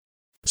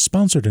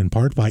sponsored in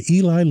part by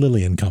Eli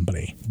Lilly and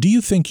Company. Do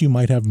you think you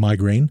might have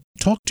migraine?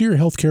 Talk to your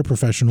healthcare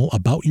professional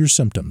about your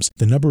symptoms,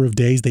 the number of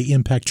days they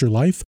impact your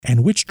life,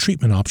 and which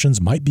treatment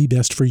options might be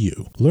best for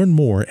you. Learn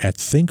more at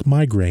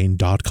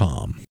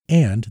thinkmigraine.com.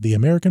 And the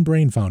American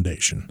Brain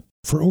Foundation.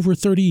 For over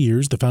 30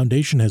 years, the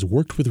Foundation has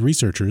worked with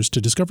researchers to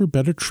discover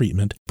better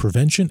treatment,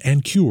 prevention,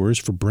 and cures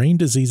for brain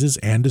diseases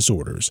and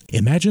disorders.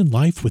 Imagine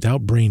life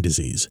without brain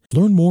disease.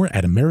 Learn more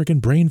at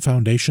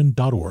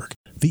AmericanBrainFoundation.org.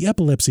 The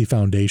Epilepsy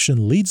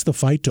Foundation leads the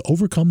fight to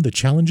overcome the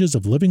challenges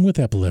of living with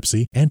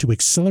epilepsy and to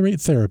accelerate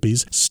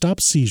therapies, stop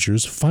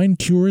seizures, find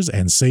cures,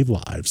 and save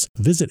lives.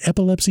 Visit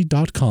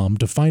epilepsy.com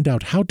to find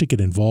out how to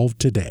get involved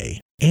today.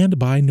 And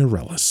by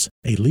Neurelis,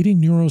 a leading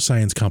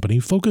neuroscience company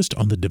focused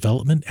on the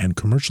development and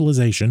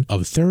commercialization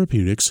of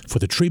therapeutics for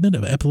the treatment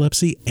of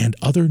epilepsy and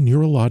other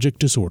neurologic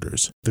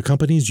disorders. The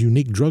company's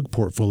unique drug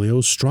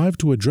portfolios strive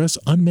to address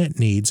unmet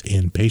needs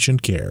in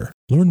patient care.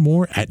 Learn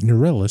more at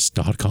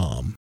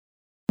Neurelis.com.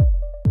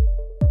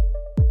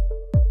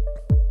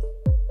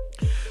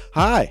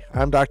 Hi,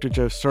 I'm Dr.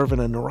 Joe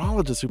Servin, a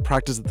neurologist who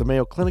practices at the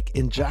Mayo Clinic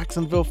in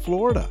Jacksonville,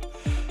 Florida.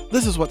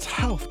 This is What's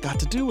Health Got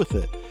to Do with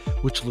It,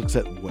 which looks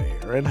at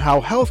where and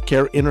how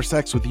healthcare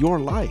intersects with your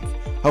life,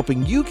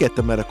 helping you get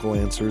the medical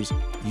answers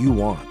you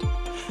want.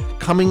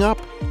 Coming up,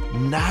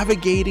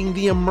 navigating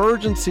the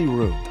emergency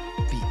room,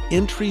 the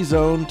entry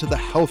zone to the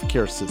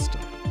healthcare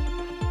system.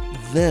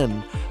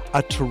 Then,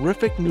 a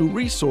terrific new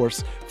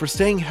resource for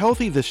staying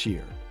healthy this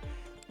year,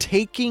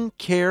 Taking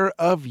Care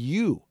of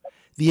You,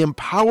 the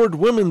Empowered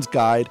Women's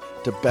Guide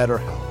to Better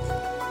Health.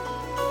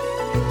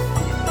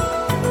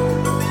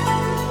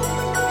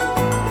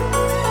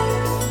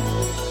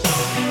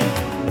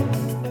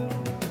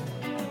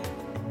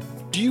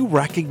 Do you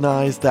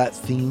recognize that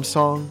theme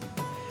song?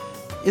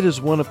 It is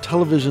one of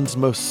television's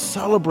most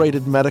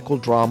celebrated medical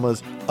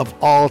dramas of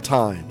all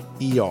time,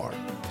 ER.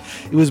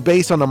 It was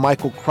based on a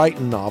Michael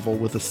Crichton novel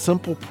with a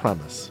simple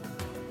premise: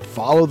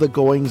 follow the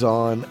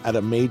goings-on at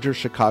a major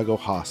Chicago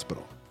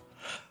hospital.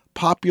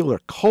 Popular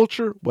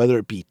culture, whether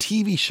it be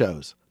TV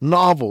shows,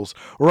 novels,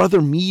 or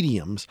other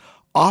mediums,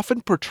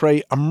 often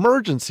portray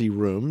emergency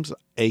rooms,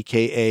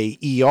 aka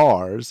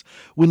ERs,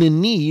 when in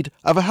need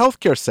of a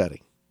healthcare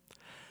setting.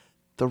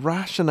 The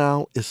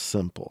rationale is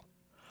simple.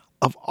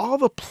 Of all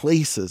the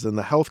places in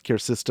the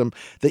healthcare system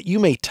that you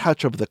may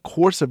touch over the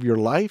course of your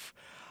life,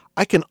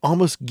 I can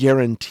almost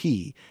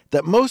guarantee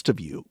that most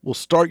of you will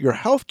start your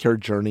healthcare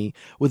journey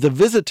with a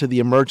visit to the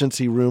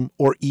emergency room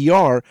or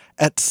ER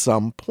at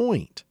some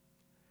point.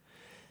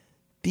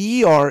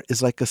 The ER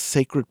is like a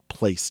sacred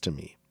place to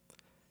me.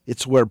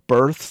 It's where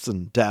births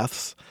and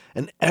deaths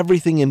and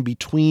everything in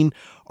between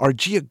are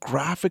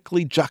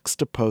geographically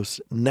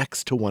juxtaposed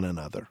next to one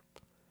another.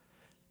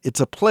 It's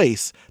a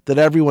place that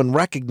everyone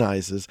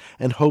recognizes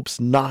and hopes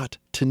not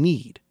to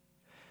need.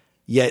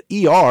 Yet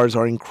ERs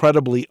are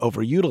incredibly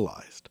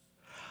overutilized.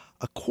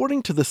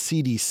 According to the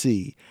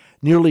CDC,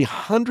 nearly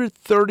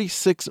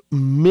 136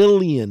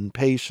 million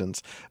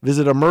patients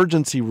visit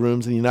emergency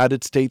rooms in the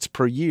United States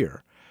per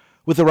year,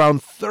 with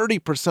around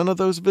 30% of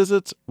those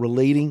visits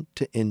relating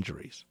to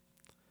injuries.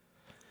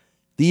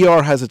 The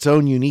ER has its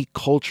own unique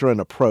culture and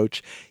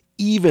approach,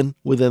 even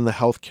within the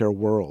healthcare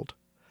world.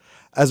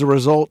 As a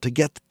result, to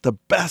get the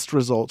best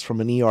results from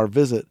an ER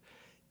visit,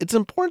 it's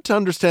important to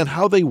understand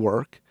how they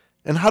work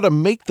and how to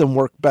make them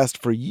work best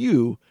for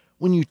you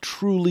when you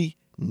truly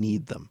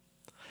need them.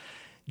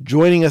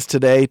 Joining us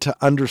today to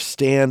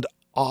understand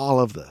all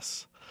of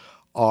this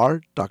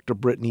are Dr.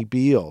 Brittany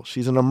Beal.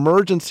 She's an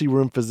emergency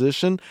room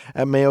physician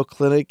at Mayo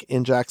Clinic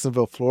in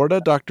Jacksonville,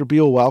 Florida. Dr.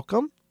 Beal,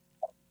 welcome.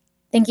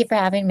 Thank you for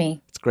having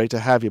me. It's great to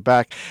have you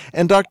back.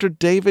 And Dr.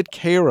 David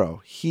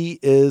Caro, he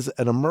is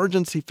an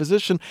emergency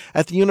physician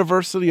at the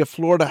University of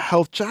Florida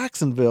Health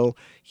Jacksonville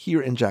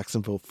here in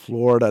Jacksonville,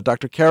 Florida.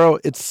 Dr. Caro,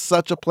 it's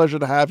such a pleasure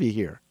to have you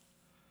here.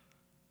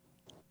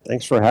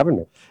 Thanks for having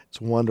me.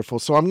 It's wonderful.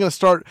 So I'm going to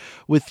start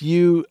with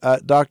you,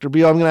 Dr.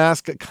 Beal. I'm going to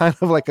ask kind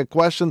of like a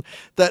question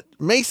that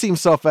may seem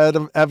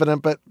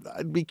self-evident, but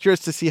I'd be curious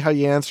to see how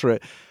you answer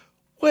it.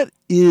 What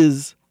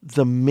is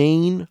the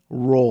main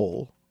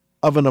role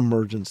of an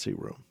emergency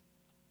room?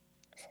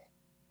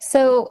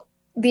 So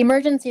the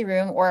emergency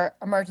room, or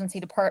emergency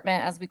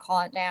department as we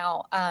call it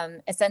now,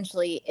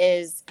 essentially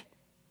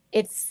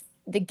it's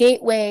the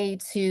gateway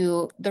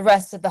to the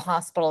rest of the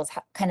hospital is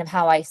kind of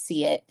how I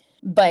see it.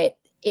 But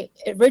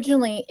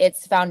originally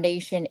its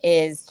foundation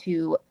is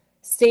to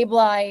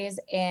stabilize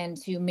and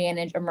to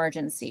manage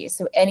emergencies.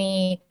 So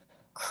any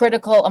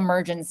critical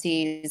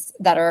emergencies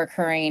that are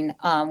occurring,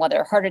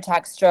 whether heart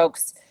attacks,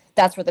 strokes,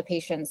 that's where the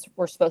patients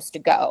were supposed to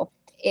go.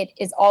 It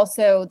is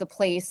also the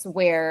place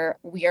where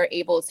we are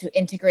able to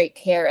integrate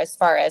care as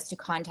far as to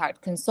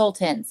contact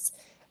consultants,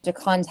 to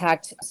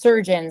contact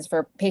surgeons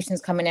for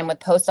patients coming in with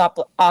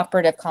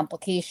post-operative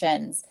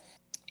complications.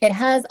 It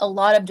has a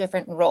lot of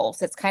different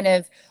roles. It's kind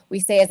of,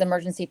 we say as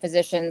emergency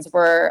physicians,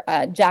 we're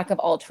jack of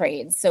all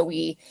trades. So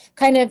we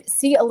kind of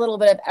see a little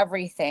bit of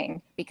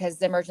everything because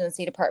the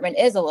emergency department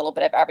is a little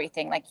bit of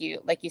everything, like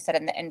you said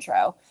in the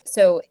intro.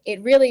 So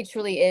it really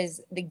truly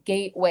is the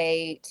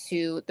gateway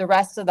to the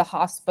rest of the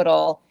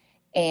hospital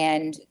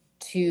and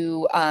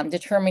to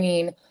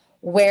determining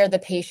where the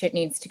patient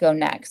needs to go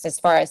next, as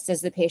far as, does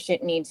the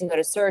patient need to go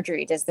to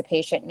surgery? Does the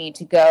patient need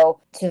to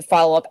go to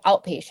follow up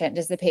outpatient?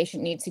 Does the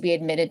patient need to be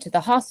admitted to the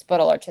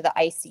hospital or to the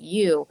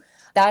ICU?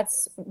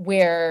 That's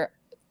where,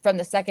 from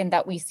the second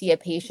that we see a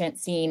patient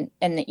seen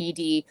in the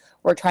ED,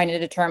 we're trying to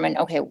determine,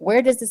 okay,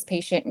 where does this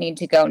patient need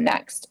to go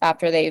next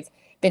after they've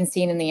been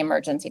seen in the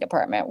emergency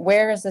department?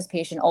 Where is this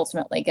patient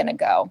ultimately going to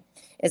go?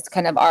 It's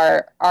kind of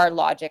our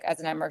logic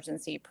as an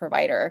emergency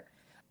provider.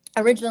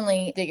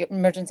 Originally, the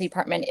emergency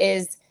department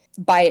is,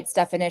 by its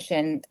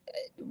definition,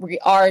 we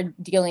are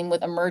dealing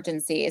with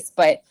emergencies,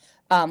 but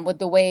with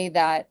the way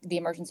that the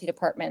emergency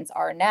departments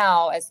are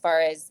now, as far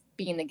as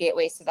being the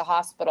gateways to the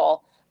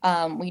hospital,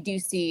 we do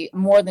see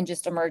more than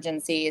just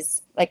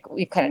emergencies, like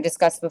we've kind of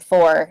discussed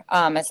before,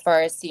 as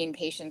far as seeing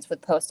patients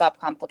with post-op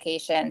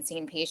complications,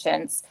 seeing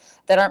patients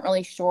that aren't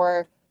really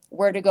sure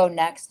where to go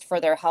next for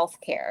their health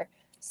care.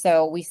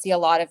 So we see a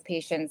lot of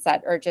patients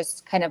that are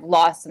just kind of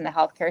lost in the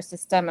healthcare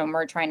system, and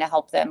we're trying to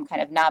help them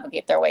kind of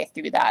navigate their way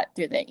through that,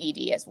 through the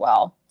ED as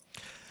well.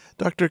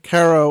 Dr.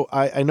 Caro,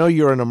 I know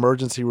you're an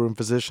emergency room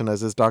physician,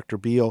 as is Dr.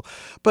 Beal,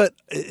 but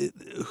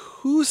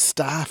who's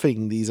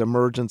staffing these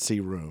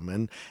emergency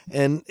room?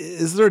 And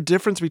is there a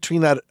difference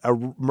between that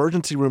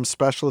emergency room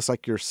specialist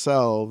like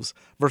yourselves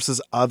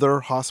versus other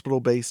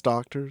hospital-based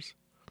doctors?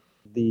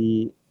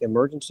 The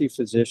emergency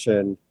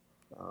physician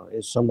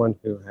is someone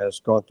who has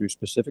gone through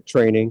specific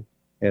training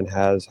and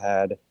has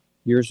had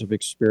years of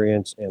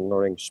experience in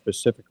learning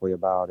specifically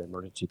about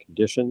emergency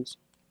conditions.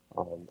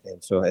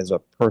 And so as a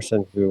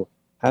person who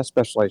has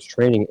specialized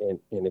training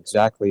in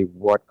exactly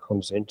what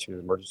comes into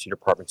emergency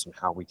departments and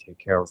how we take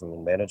care of them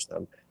and manage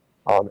them.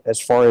 As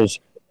far as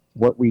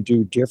what we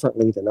do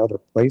differently than other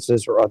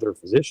places or other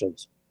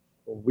physicians,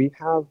 we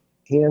have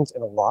hands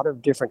in a lot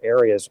of different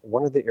areas.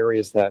 One of the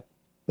areas that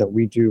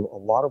we do a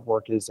lot of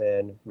work is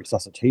in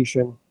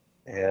resuscitation,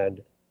 and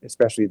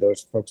especially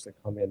those folks that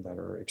come in that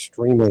are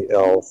extremely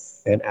ill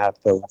and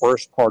at the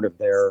worst part of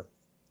their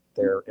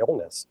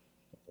illness.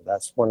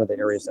 That's one of the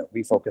areas that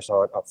we focus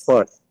on up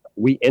front.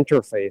 We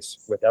interface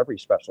with every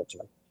specialty.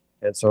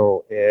 And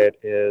so it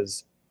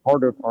is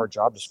part of our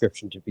job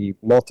description to be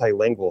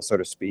multilingual, so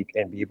to speak,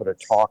 and be able to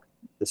talk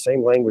the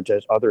same language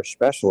as other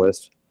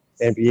specialists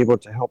and be able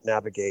to help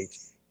navigate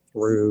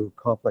through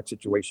complex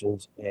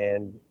situations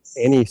and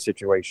any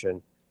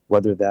situation,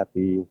 whether that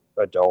be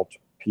adult,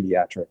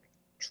 pediatric,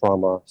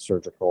 trauma,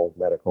 surgical,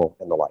 medical,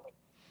 and the like.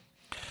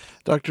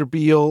 Dr.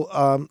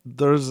 Beal,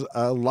 there's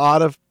a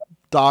lot of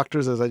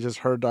doctors, as I just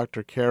heard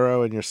Dr.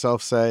 Caro and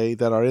yourself say,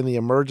 that are in the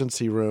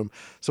emergency room.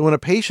 So when a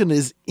patient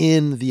is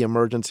in the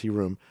emergency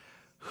room,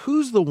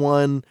 who's the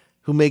one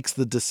who makes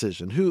the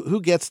decision?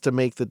 Who gets to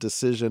make the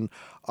decision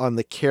on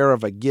the care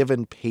of a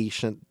given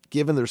patient,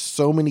 given there's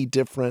so many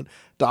different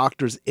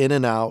doctors in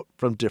and out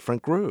from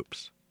different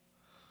groups?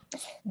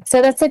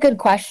 So that's a good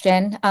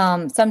question.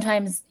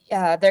 Sometimes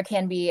there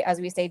can be, as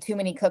we say, too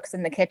many cooks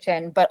in the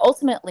kitchen, but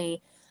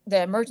ultimately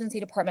the emergency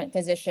department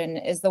physician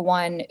is the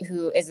one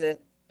who is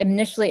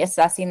initially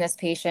assessing this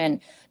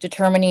patient,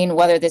 determining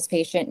whether this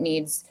patient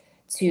needs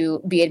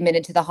to be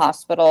admitted to the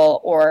hospital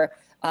or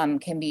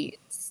can be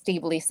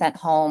stably sent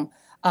home,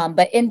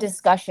 but in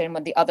discussion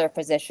with the other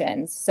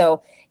physicians.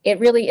 So it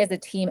really is a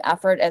team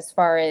effort as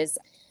far as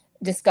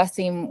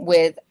discussing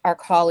with our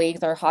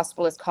colleagues, our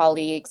hospitalist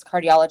colleagues,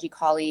 cardiology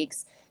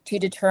colleagues, to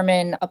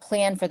determine a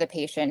plan for the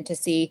patient to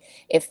see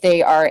if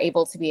they are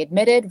able to be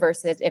admitted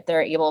versus if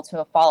they're able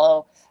to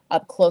follow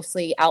up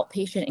closely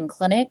outpatient in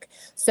clinic.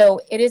 So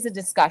it is a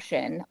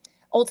discussion.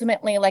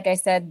 Ultimately, like I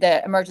said,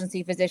 the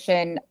emergency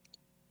physician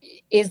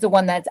is the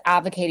one that's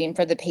advocating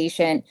for the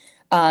patient,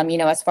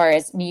 as far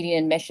as needing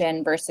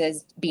admission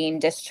versus being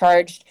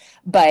discharged.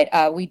 But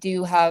we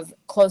do have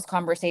close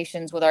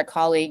conversations with our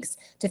colleagues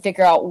to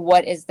figure out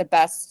what is the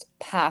best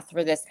path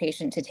for this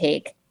patient to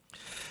take.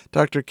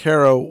 Dr.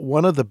 Caro,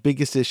 one of the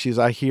biggest issues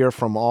I hear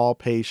from all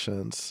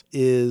patients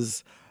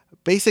is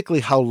basically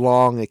how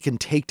long it can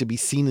take to be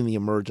seen in the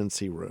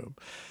emergency room.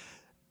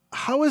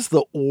 How is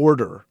the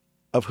order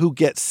of who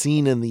gets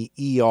seen in the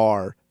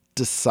ER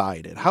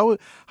decided? How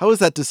is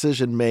that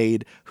decision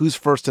made? Who's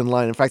first in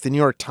line? In fact, the New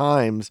York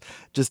Times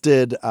just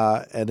did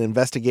an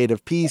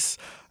investigative piece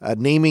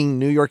naming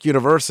New York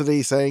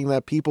University, saying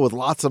that people with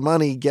lots of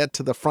money get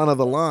to the front of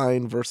the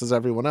line versus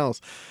everyone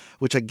else,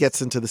 which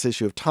gets into this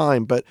issue of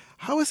time. But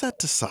how is that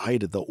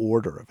decided, the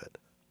order of it?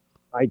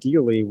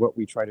 Ideally, what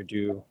we try to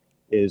do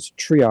is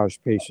triage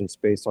patients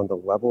based on the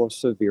level of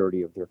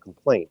severity of their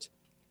complaint.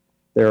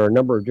 There are a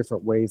number of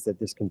different ways that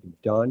this can be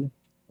done.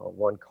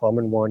 One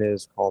common one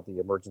is called the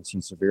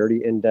Emergency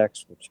Severity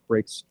Index, which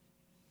breaks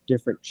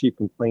different chief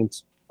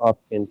complaints up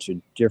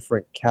into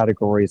different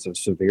categories of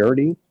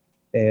severity.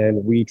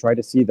 And we try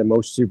to see the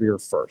most severe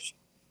first.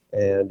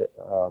 And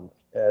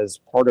as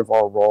part of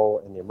our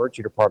role in the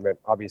emergency department,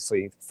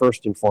 obviously,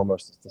 first and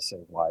foremost is to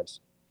save lives.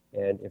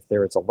 And if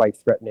there is a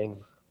life-threatening,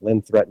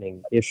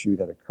 limb-threatening issue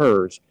that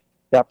occurs,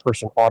 that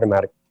person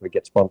automatically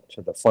gets bumped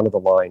to the front of the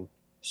line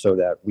so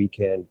that we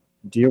can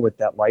deal with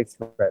that life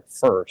threat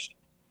first,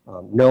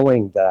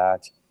 knowing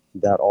that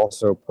that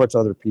also puts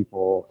other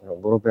people in a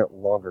little bit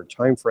longer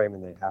time frame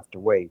and they have to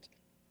wait.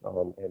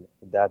 And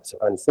that's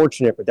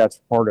unfortunate, but that's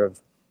part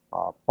of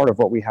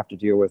what we have to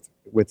deal with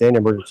within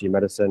emergency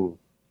medicine.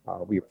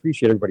 We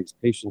appreciate everybody's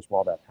patience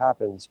while that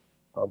happens,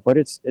 but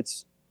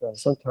it's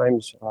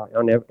sometimes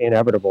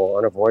inevitable,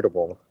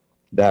 unavoidable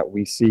that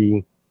we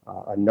see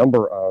a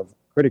number of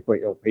critically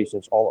ill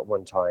patients all at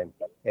one time,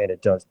 and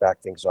it does back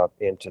things up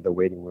into the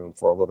waiting room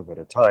for a little bit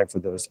of time for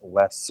those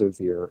less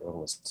severe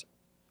illnesses.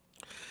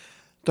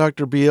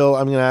 Dr. Beal,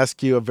 I'm going to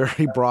ask you a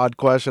very broad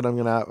question. I'm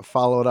going to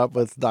follow it up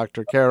with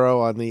Dr.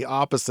 Caro on the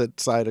opposite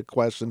side of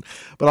question,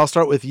 but I'll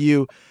start with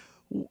you.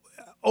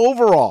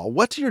 Overall,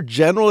 what's your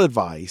general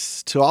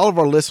advice to all of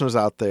our listeners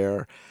out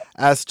there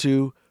as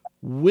to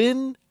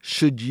when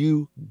should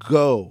you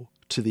go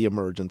to the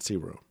emergency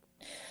room?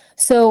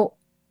 So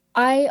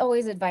I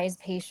always advise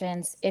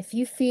patients, if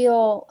you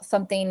feel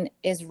something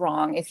is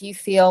wrong, if you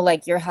feel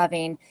like you're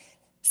having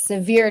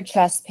severe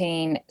chest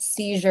pain,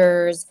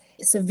 seizures,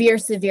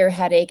 severe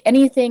headache,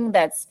 anything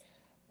that's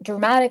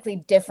dramatically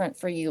different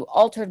for you,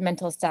 altered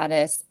mental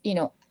status,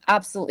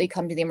 absolutely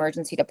come to the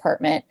emergency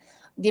department.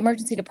 The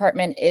emergency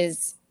department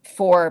is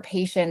for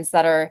patients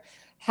that are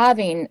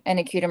having an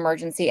acute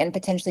emergency and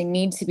potentially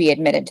need to be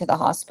admitted to the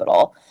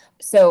hospital.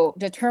 So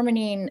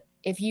determining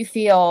if you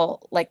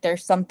feel like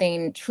there's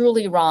something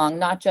truly wrong,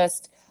 not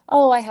just,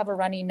 oh, I have a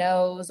runny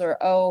nose, or,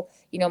 oh,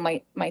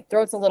 my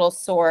throat's a little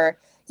sore.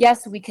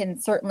 Yes, we can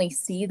certainly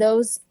see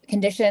those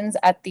conditions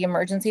at the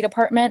emergency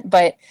department,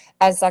 but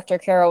as Dr.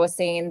 Caro was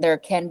saying, there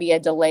can be a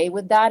delay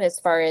with that as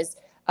far as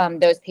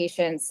those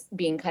patients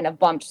being kind of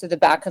bumped to the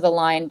back of the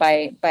line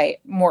by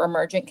more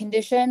emergent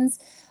conditions.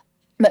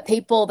 But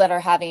people that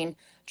are having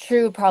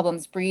true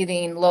problems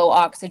breathing, low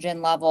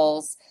oxygen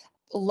levels,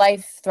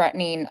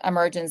 life-threatening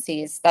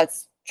emergencies,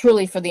 that's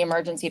truly for the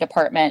emergency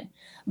department.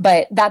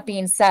 But that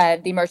being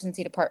said, the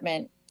emergency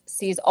department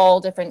sees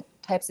all different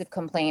types of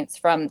complaints,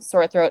 from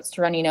sore throats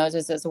to runny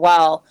noses as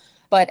well.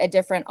 But a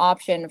different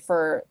option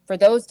for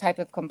those type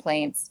of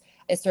complaints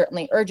is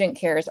certainly urgent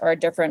cares are a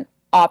different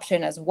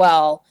option as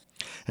well.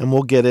 And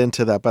we'll get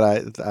into that,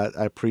 but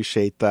I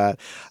appreciate that.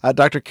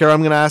 Dr. Caro, I'm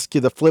going to ask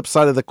you the flip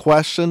side of the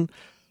question.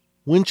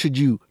 When should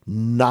you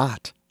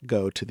not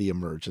go to the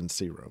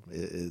emergency room?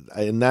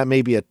 And that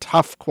may be a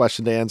tough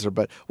question to answer,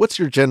 but what's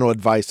your general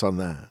advice on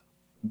that?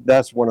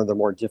 That's one of the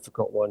more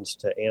difficult ones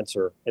to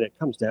answer. And it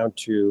comes down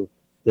to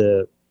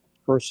the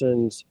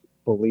person's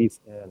belief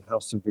in how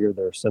severe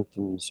their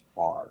symptoms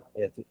are.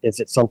 Is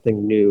it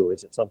something new?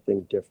 Is it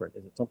something different?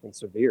 Is it something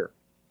severe?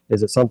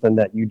 Is it something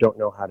that you don't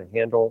know how to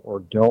handle or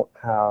don't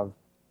have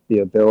the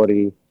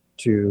ability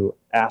to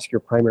ask your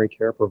primary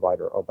care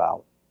provider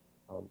about?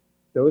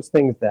 Those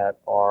things that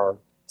are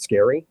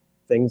scary,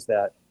 things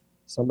that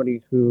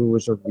somebody who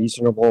is a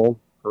reasonable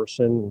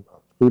person,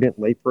 a prudent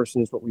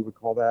layperson is what we would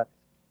call that,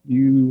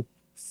 you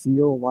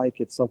feel like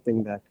it's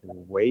something that can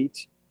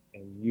wait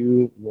and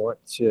you want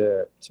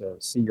to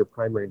see your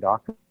primary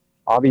doctor.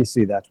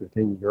 Obviously, that's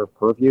within your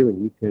purview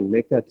and you can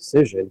make that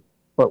decision,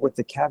 but with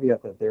the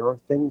caveat that there are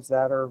things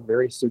that are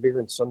very severe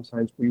and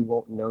sometimes we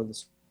won't know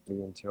this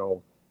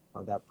until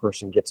that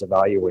person gets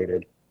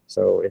evaluated.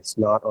 So it's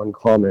not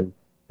uncommon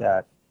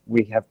that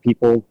we have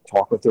people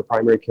talk with their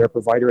primary care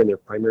provider and their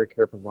primary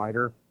care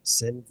provider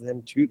sends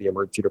them to the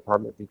emergency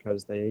department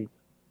because they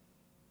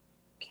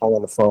call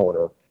on the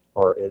phone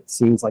or it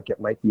seems like it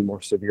might be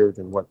more severe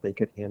than what they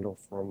could handle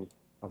from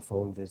a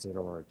phone visit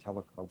or a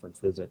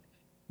teleconference visit.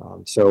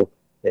 So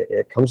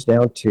it comes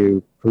down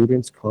to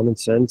prudence, common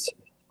sense,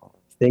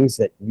 things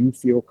that you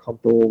feel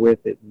comfortable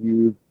with that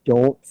you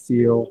don't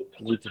feel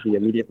need to be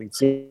immediately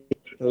seen.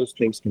 Those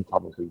things can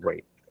probably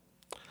wait.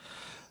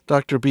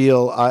 Dr.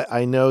 Beal,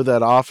 I know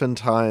that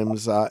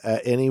oftentimes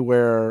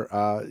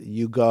anywhere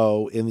you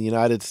go in the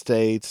United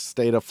States,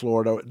 state of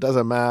Florida, it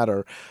doesn't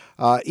matter,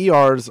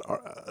 ERs,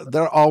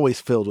 they're always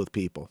filled with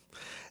people.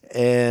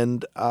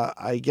 And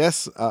I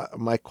guess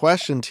my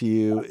question to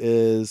you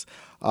is,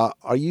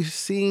 are you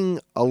seeing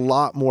a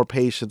lot more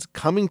patients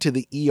coming to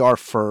the ER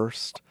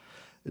first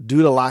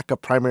due to lack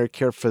of primary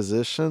care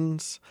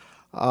physicians?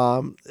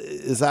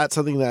 Is that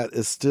something that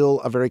is still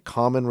a very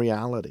common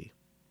reality?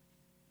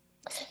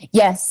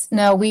 Yes,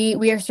 no,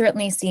 we are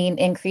certainly seeing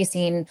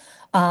increasing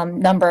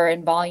number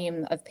and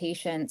volume of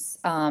patients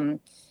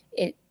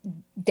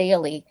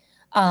daily.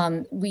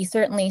 We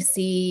certainly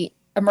see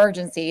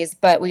emergencies,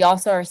 but we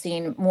also are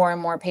seeing more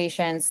and more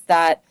patients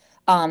that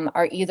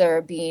are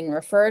either being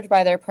referred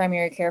by their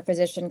primary care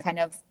physician, kind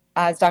of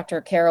as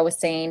Dr. Caro was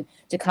saying,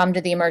 to come to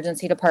the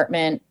emergency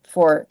department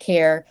for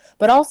care.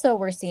 But also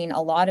we're seeing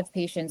a lot of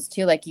patients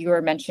too, like you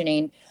were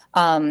mentioning,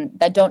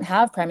 that don't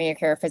have primary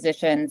care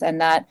physicians and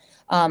that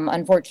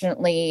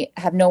unfortunately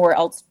have nowhere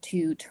else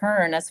to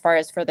turn as far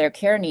as for their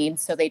care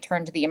needs. So they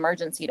turn to the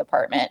emergency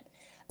department.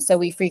 So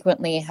we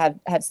frequently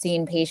have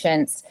seen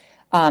patients,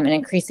 an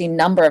increasing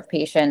number of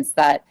patients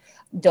that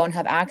don't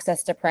have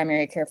access to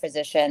primary care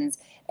physicians.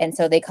 And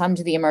so they come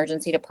to the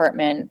emergency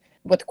department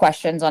with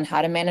questions on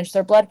how to manage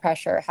their blood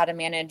pressure, how to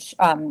manage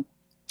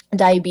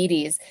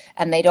diabetes,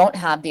 and they don't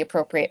have the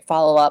appropriate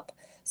follow-up.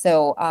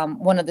 So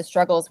one of the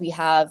struggles we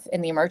have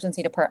in the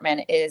emergency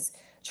department is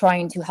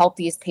trying to help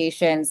these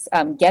patients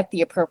get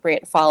the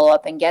appropriate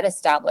follow-up and get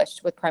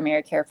established with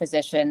primary care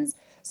physicians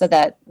so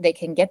that they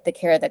can get the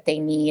care that they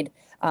need,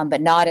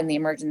 but not in the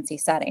emergency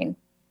setting.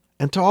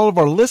 And to all of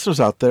our listeners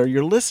out there,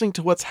 you're listening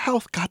to What's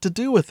Health Got to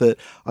Do with It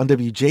on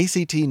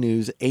WJCT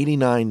News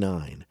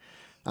 89.9.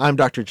 I'm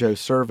Dr. Joe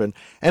Servin,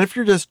 and if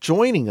you're just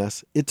joining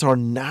us, it's our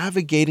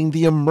Navigating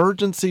the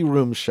Emergency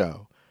Room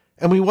show,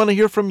 and we want to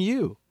hear from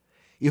you.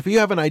 If you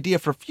have an idea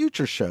for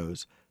future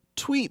shows,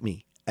 tweet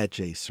me at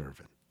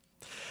jservin.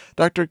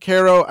 Dr.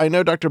 Caro, I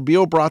know Dr.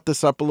 Beal brought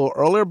this up a little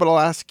earlier, but I'll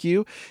ask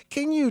you,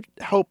 can you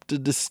help to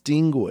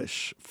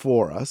distinguish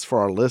for us, for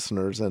our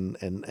listeners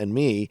and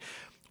me,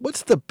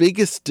 what's the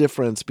biggest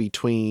difference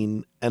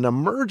between an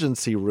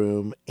emergency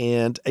room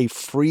and a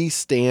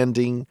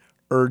freestanding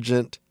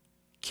urgent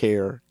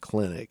care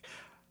clinic?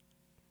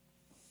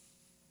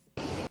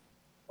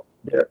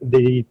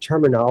 The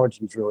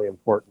terminology is really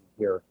important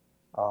here.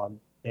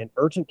 An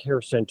urgent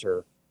care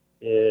center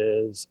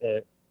is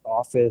an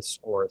office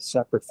or a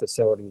separate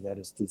facility that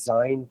is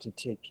designed to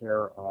take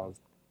care of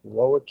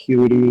low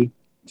acuity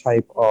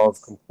type of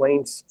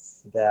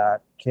complaints that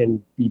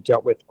can be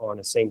dealt with on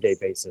a same-day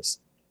basis,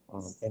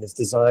 and is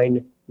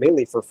designed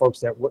mainly for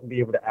folks that wouldn't be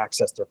able to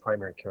access their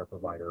primary care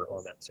provider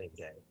on that same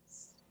day.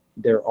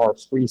 There are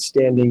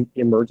freestanding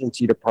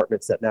emergency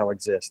departments that now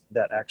exist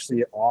that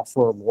actually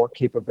offer more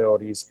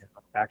capabilities and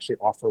actually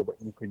offer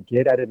what you could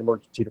get at an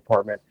emergency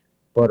department,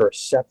 but are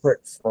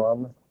separate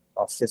from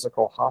a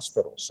physical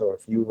hospital. So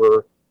if you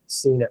were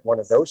seen at one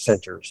of those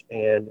centers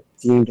and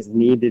deemed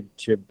needed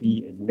to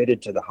be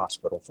admitted to the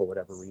hospital for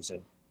whatever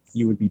reason,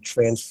 you would be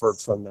transferred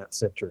from that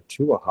center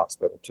to a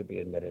hospital to be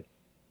admitted.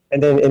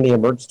 And then in the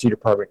emergency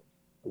department,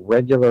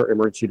 regular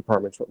emergency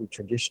departments, what we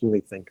traditionally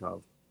think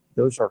of,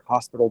 those are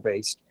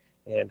hospital-based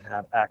and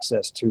have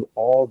access to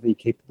all the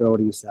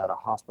capabilities that a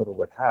hospital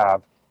would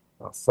have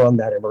from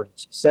that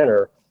emergency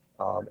center,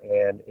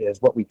 and is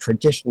what we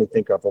traditionally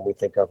think of when we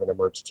think of an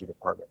emergency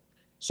department.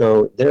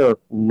 So there are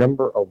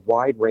a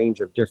wide range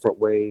of different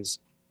ways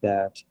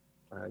that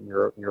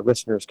your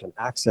listeners can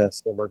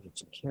access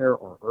emergency care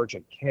or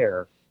urgent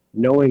care.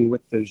 Knowing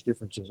what those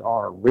differences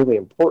are really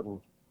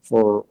important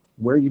for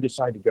where you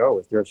decide to go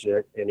if there's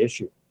an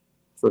issue.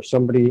 For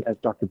somebody, as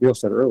Dr. Beal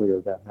said earlier,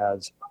 that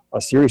has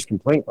a serious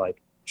complaint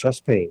like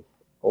chest pain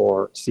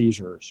or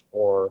seizures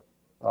or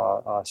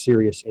a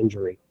serious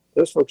injury,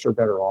 those folks are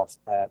better off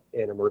at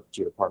an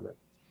emergency department.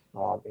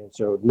 And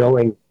so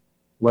knowing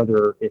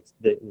whether it's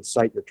the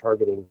site you're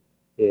targeting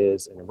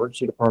is an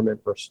emergency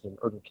department versus an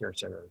urgent care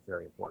center is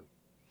very important.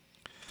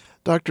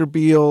 Dr.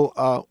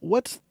 Beal,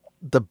 what's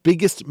the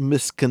biggest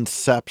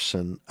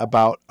misconception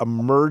about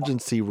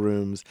emergency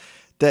rooms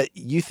that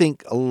you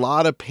think a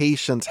lot of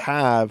patients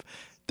have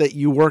that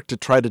you work to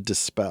try to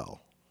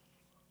dispel?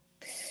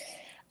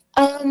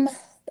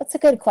 That's a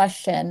good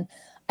question.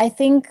 I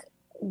think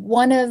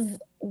one of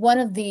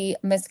the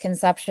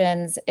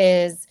misconceptions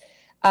is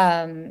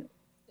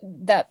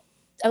that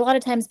a lot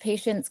of times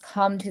patients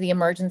come to the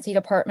emergency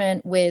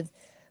department with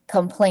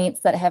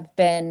complaints that have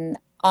been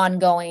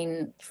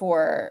ongoing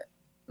for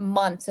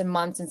months and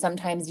months and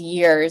sometimes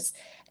years,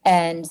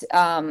 and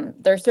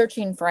they're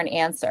searching for an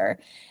answer.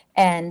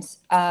 And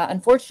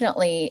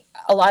unfortunately,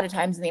 a lot of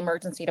times in the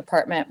emergency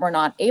department, we're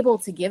not able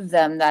to give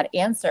them that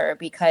answer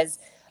because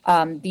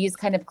these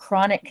kind of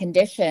chronic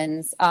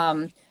conditions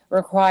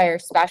require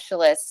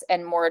specialists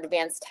and more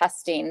advanced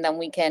testing than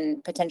we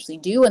can potentially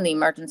do in the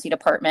emergency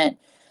department.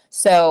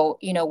 So,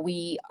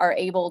 we are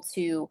able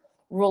to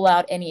rule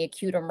out any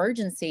acute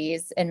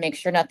emergencies and make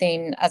sure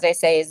nothing, as I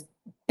say, is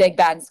big,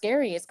 bad, and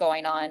scary is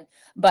going on.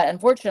 But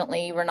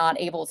unfortunately, we're not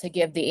able to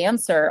give the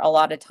answer a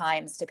lot of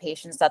times to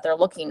patients that they're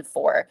looking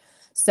for.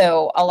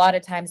 So a lot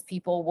of times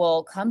people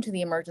will come to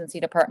the emergency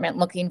department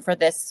looking for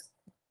this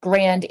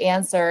grand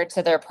answer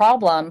to their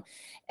problem.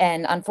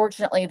 And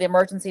unfortunately, the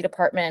emergency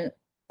department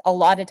a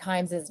lot of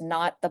times is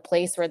not the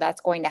place where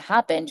that's going to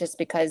happen, just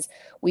because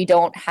we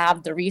don't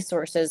have the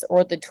resources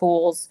or the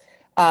tools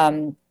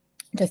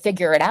to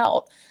figure it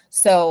out.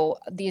 So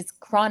these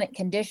chronic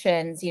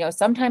conditions,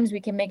 sometimes we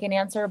can make an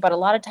answer, but a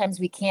lot of times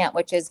we can't,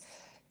 which is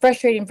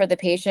frustrating for the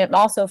patient and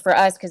also for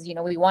us because,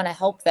 we want to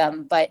help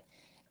them. But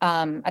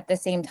at the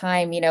same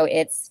time,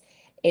 it's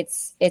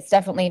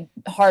definitely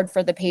hard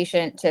for the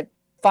patient to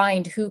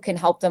find who can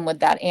help them with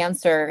that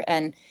answer.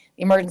 And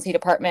the emergency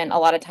department a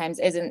lot of times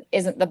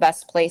isn't the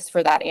best place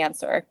for that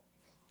answer.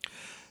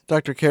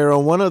 Dr.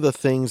 Carroll, one of the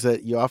things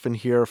that you often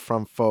hear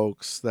from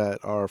folks that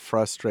are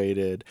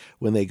frustrated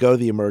when they go to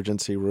the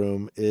emergency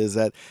room is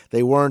that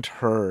they weren't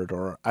heard,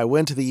 or I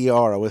went to the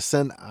ER, I was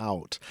sent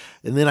out,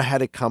 and then I had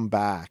to come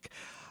back.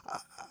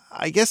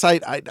 I guess I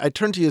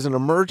turn to you as an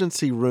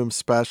emergency room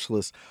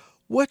specialist.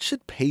 What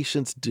should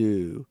patients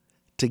do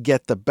to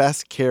get the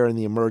best care in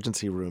the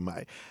emergency room?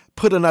 I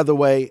put another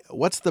way,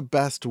 what's the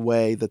best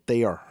way that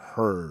they are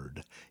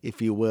heard,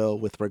 if you will,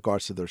 with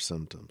regards to their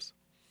symptoms?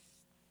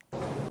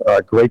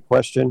 Great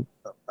question.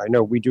 I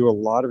know we do a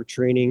lot of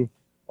training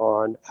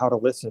on how to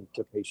listen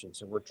to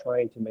patients, and we're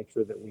trying to make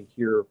sure that we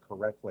hear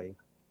correctly.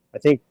 I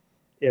think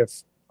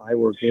if I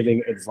were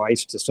giving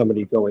advice to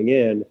somebody going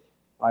in,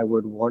 I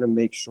would want to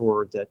make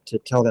sure that to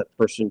tell that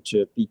person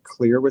to be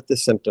clear with the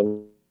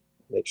symptom,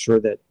 make sure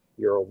that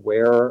you're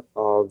aware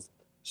of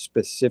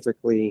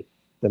specifically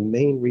the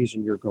main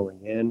reason you're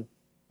going in,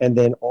 and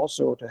then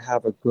also to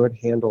have a good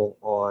handle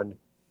on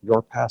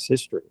your past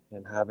history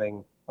and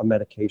having a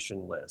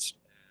medication list,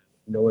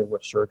 knowing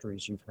what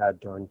surgeries you've had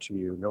done to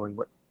you, knowing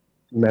what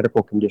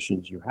medical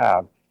conditions you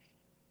have.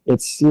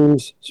 It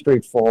seems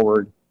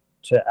straightforward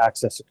to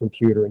access a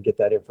computer and get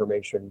that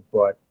information,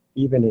 but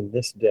even in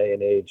this day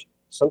and age,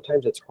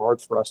 sometimes it's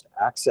hard for us to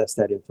access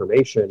that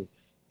information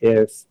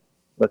if,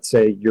 let's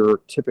say, you're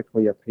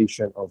typically a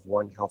patient of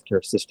one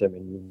healthcare system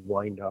and you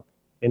wind up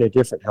in a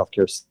different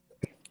healthcare system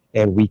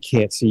and we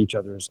can't see each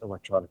other's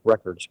electronic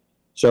records.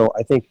 So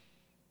I think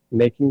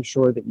making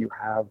sure that you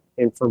have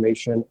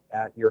information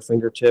at your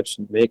fingertips,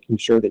 making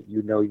sure that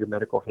you know your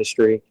medical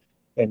history,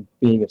 and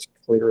being as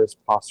clear as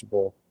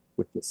possible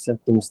with the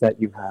symptoms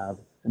that you have,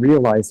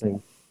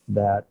 realizing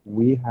that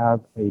we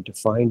have a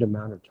defined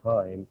amount of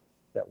time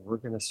that we're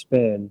going to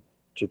spend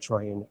to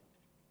try and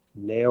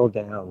nail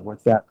down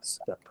what that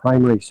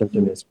primary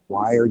symptom is.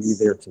 Why are you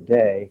there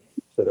today?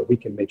 So that we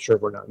can make sure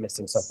we're not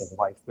missing something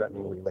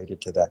life-threatening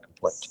related to that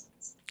complaint.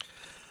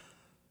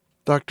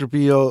 Dr.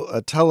 Beal,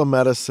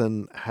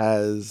 telemedicine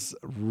has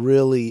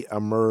really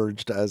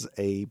emerged as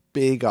a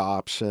big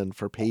option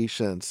for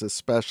patients,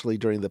 especially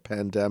during the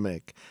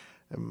pandemic,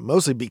 and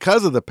mostly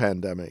because of the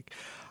pandemic.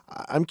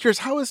 I'm curious,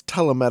 how has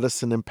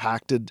telemedicine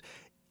impacted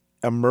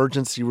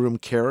emergency room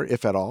care,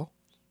 if at all?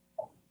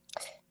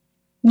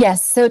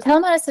 Yes, so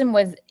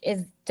telemedicine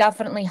is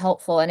definitely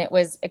helpful, and it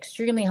was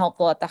extremely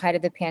helpful at the height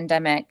of the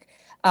pandemic.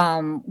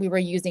 We were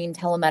using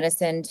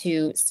telemedicine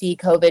to see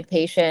COVID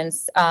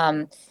patients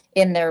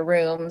in their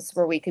rooms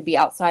where we could be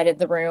outside of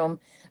the room.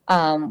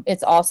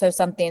 It's also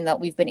something that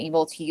we've been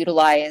able to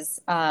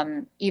utilize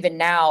even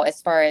now,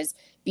 as far as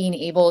being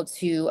able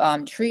to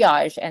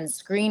triage and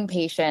screen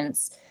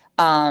patients,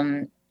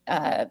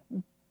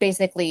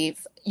 basically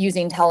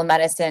using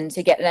telemedicine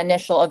to get an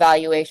initial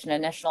evaluation,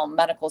 initial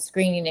medical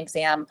screening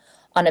exam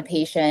on a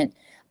patient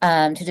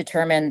to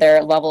determine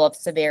their level of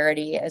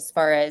severity, as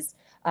far as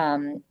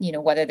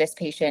whether this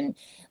patient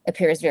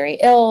appears very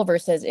ill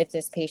versus if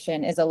this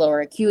patient is a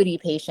lower acuity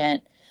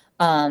patient.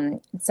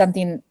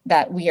 Something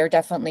that we are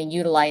definitely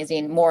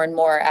utilizing more and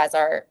more as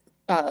our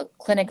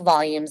clinic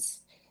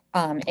volumes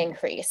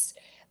increase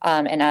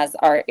and as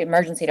our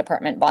emergency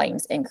department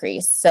volumes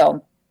increase.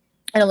 So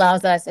it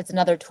allows us, it's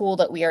another tool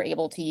that we are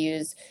able to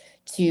use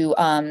to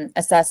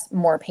assess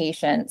more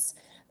patients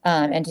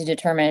and to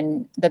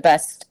determine the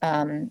best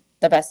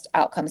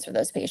outcomes for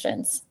those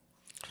patients.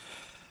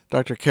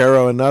 Dr.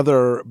 Caro,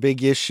 another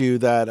big issue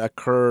that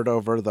occurred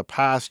over the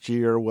past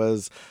year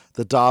was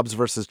the Dobbs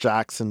versus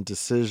Jackson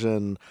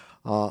decision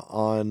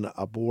on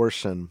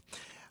abortion.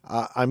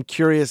 I'm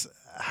curious,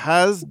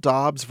 has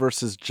Dobbs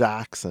versus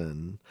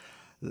Jackson,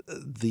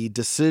 the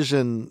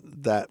decision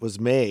that was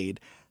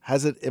made,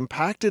 has it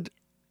impacted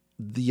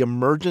the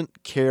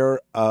emergent care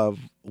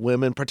of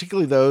women,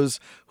 particularly those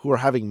who are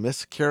having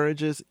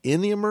miscarriages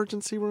in the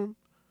emergency room?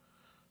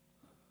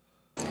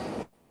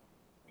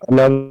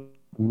 Another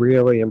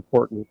really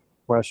important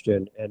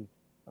question, and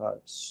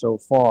so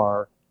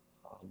far,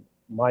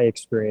 my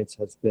experience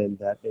has been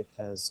that it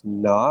has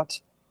not,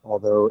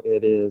 although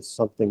it is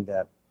something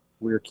that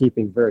we're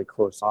keeping very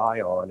close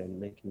eye on and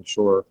making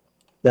sure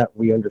that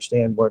we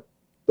understand what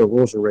the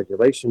rules and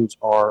regulations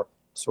are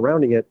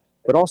surrounding it,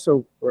 but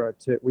also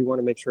we want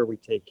to make sure we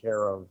take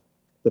care of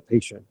the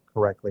patient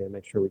correctly and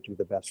make sure we do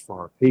the best for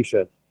our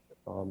patient.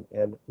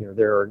 And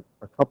there are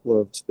a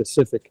couple of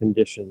specific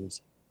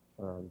conditions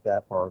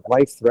that are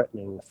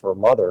life-threatening for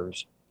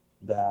mothers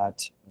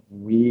that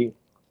we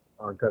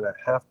are going to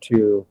have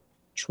to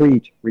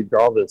treat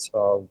regardless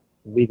of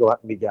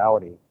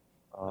legality.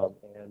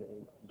 And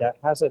that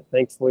hasn't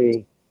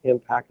thankfully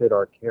impacted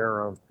our care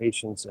of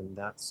patients in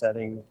that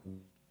setting.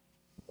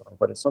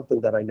 But it's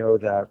something that I know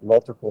that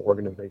multiple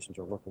organizations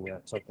are looking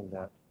at, something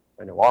that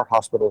I know our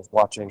hospital is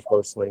watching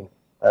closely,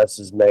 as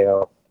is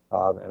Mayo.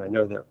 And I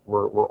know that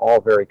we're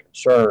all very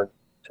concerned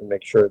to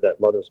make sure that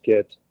mothers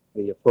get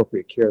the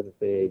appropriate care that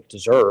they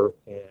deserve,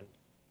 and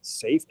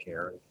safe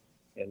care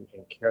and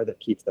care that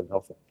keeps them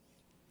healthy.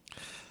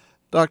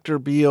 Dr.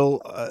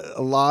 Beal,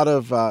 a lot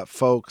of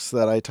folks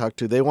that I talk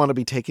to, they want to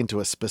be taken to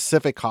a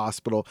specific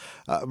hospital,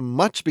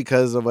 much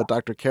because of what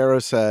Dr. Caro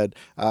said.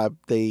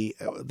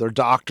 Their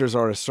doctors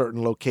are at a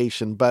certain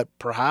location, but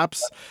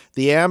perhaps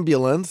the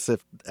ambulance,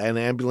 if an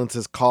ambulance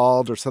is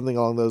called or something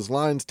along those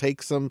lines,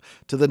 takes them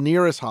to the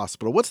nearest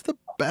hospital. What's the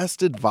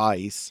best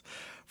advice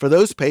for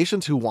those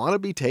patients who want to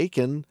be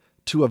taken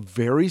to a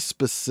very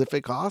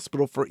specific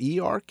hospital for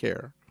ER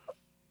care?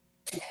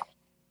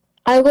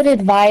 I would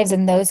advise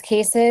in those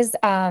cases,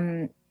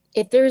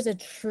 if there's a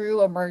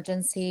true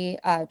emergency,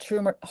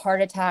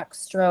 heart attack,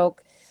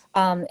 stroke,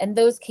 in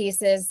those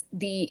cases,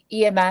 the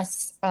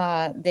EMS,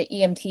 the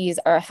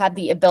EMTs have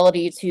the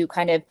ability to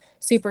kind of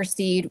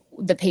supersede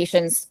the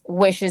patient's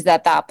wishes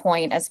at that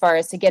point, as far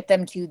as to get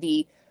them to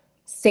the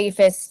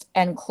safest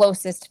and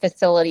closest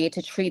facility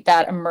to treat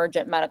that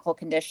emergent medical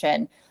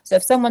condition. So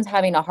if someone's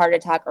having a heart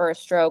attack or a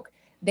stroke,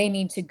 they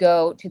need to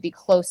go to the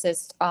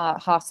closest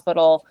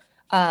hospital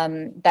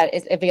that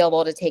is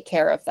available to take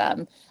care of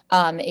them,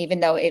 even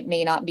though it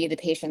may not be the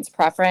patient's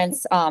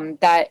preference.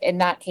 That in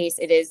that case,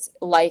 it is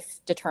life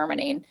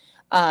determining.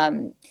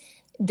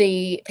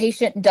 The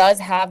patient does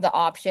have the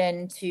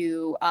option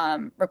to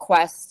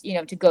request,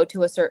 to go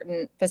to a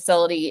certain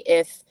facility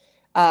if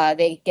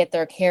they get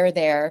their care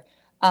there.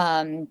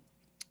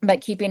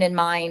 But keeping in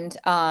mind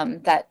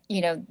that,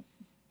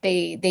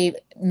 they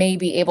may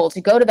be able to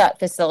go to that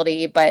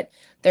facility, but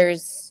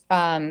there's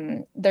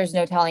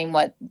no telling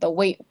what the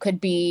wait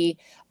could be.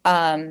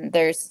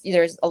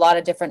 There's a lot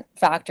of different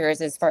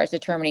factors as far as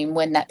determining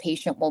when that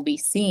patient will be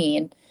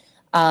seen.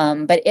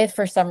 But if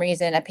for some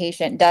reason a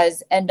patient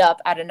does end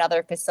up at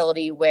another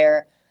facility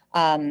where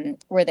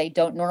they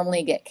don't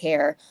normally get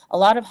care, a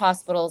lot of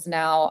hospitals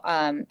now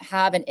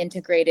have an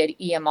integrated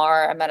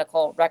EMR, a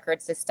medical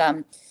record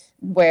system,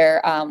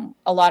 where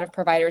a lot of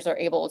providers are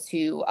able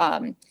to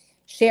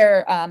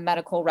share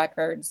medical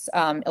records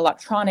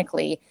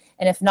electronically.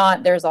 And if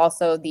not, there's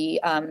also the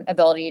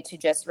ability to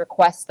just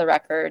request the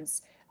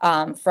records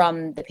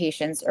from the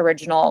patient's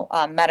original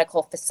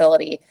medical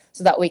facility,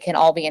 so that we can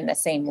all be in the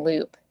same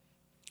loop.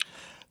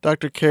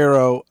 Dr.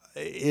 Caro,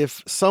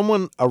 if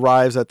someone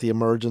arrives at the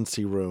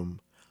emergency room,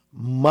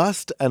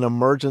 must an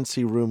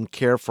emergency room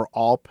care for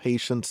all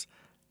patients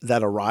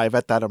that arrive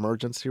at that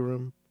emergency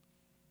room?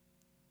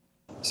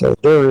 So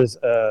there is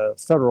a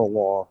federal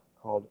law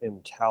called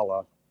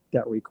EMTALA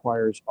that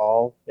requires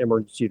all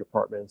emergency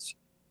departments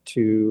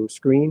to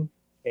screen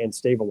and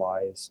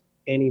stabilize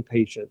any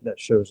patient that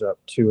shows up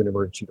to an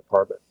emergency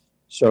department.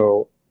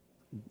 So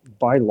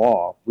by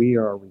law, we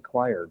are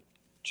required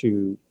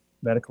to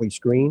medically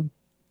screen,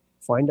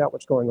 find out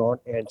what's going on,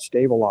 and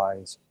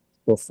stabilize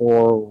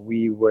before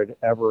we would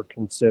ever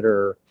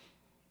consider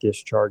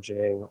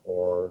discharging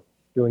or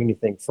doing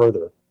anything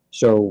further.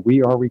 So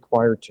we are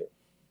required to.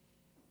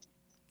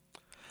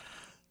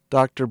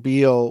 Dr.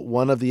 Beal,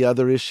 one of the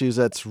other issues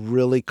that's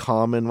really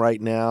common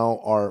right now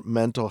are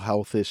mental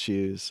health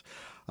issues,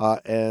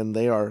 and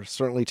they are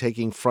certainly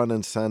taking front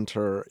and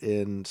center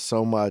in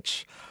so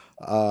much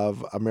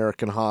of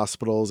American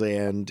hospitals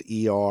and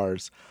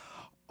ERs.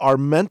 Are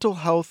mental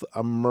health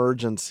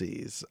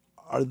emergencies,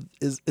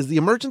 is the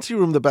emergency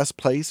room the best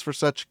place for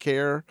such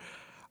care?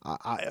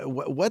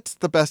 What's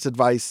the best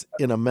advice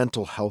in a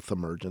mental health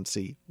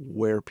emergency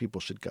where people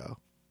should go?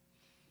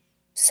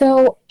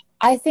 So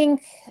I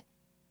think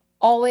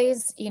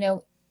always,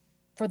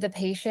 for the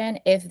patient,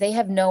 if they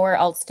have nowhere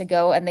else to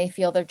go and they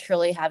feel they're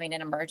truly having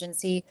an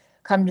emergency,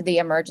 come to the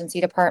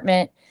emergency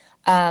department.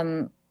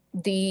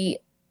 The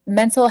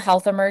mental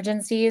health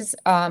emergencies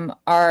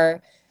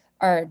are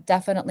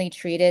definitely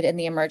treated in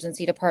the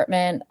emergency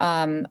department.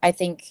 I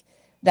think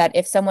that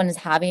if someone is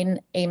having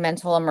a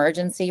mental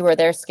emergency where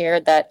they're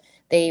scared that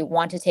they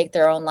want to take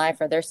their own life,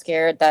 or they're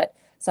scared that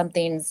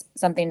something's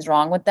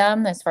wrong with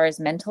them as far as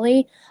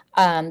mentally,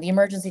 the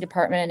emergency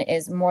department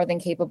is more than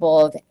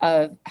capable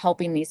of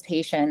helping these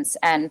patients.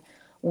 And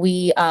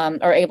we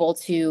are able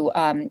to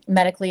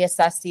medically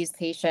assess these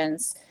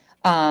patients,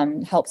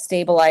 help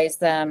stabilize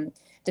them,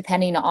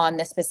 depending on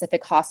the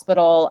specific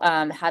hospital,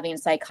 having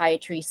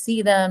psychiatry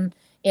see them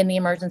in the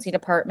emergency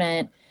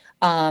department,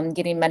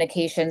 getting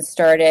medications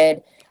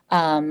started,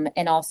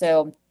 and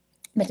also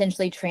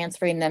potentially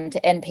transferring them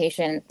to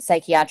inpatient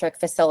psychiatric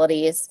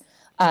facilities.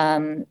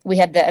 We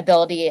had the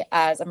ability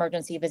as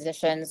emergency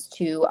physicians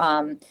to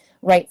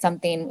write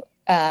something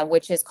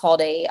which is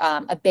called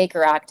a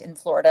Baker Act in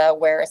Florida,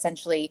 where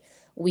essentially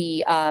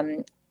we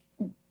have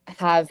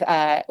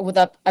with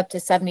up to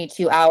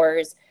 72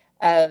 hours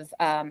of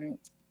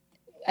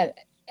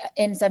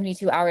in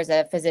 72 hours,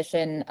 a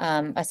physician,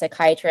 a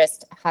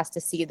psychiatrist has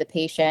to see the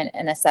patient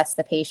and assess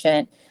the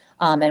patient,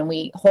 and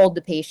we hold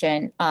the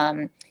patient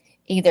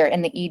either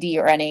in the ED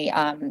or any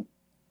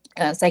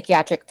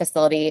psychiatric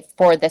facility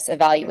for this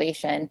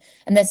evaluation.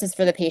 And this is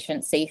for the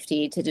patient's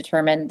safety, to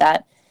determine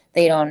that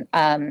they don't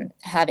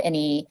have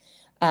any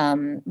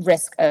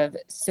risk of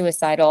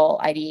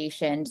suicidal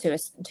ideation,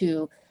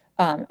 to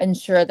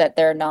ensure that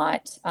they're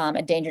not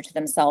a danger to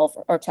themselves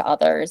or to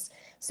others.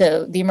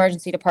 So the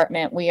emergency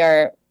department, we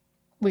are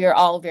we are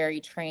all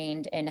very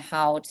trained in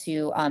how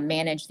to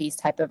manage these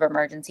type of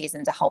emergencies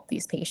and to help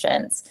these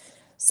patients.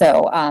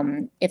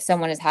 So if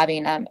someone is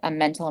having a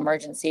mental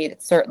emergency,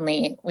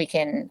 certainly we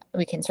can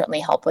certainly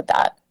help with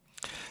that.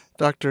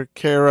 Dr.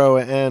 Caro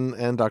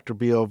and Dr.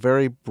 Beal,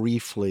 very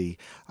briefly,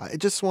 I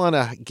just want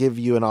to give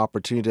you an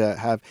opportunity to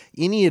have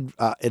any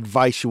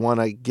advice you want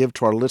to give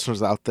to our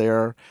listeners out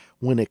there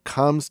when it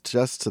comes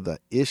just to the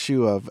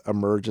issue of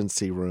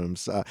emergency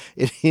rooms.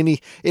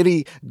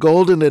 Any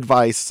golden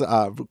advice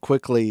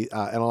quickly,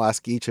 and I'll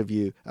ask each of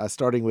you,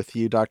 starting with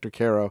you, Dr.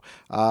 Caro,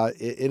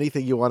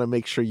 anything you want to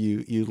make sure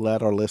you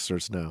let our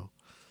listeners know?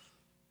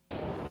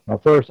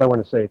 First, I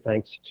want to say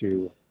thanks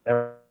to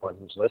everyone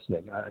who's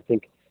listening. I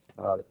think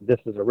this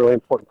is a really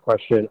important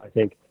question. I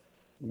think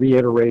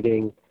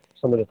reiterating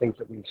some of the things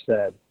that we've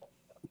said,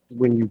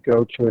 when you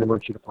go to an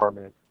emergency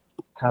department,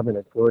 having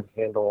a good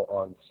handle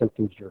on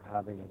symptoms you're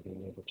having and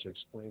being able to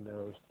explain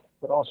those,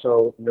 but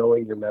also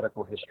knowing your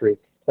medical history,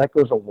 that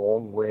goes a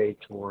long way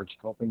towards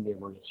helping the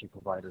emergency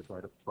providers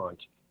right up front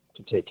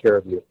to take care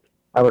of you.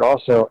 I would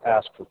also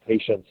ask for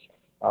patience,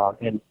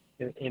 and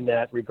in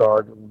that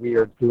regard, we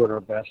are doing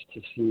our best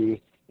to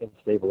see and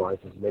stabilize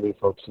as many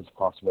folks as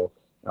possible.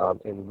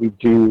 And we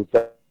do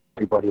that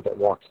for everybody that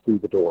walks through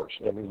the doors.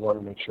 And we want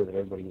to make sure that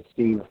everybody is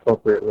seen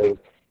appropriately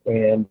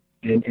and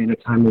in a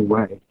timely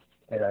way.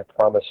 And I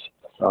promise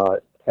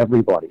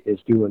everybody is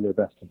doing their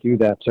best to do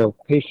that. So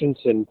patience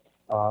and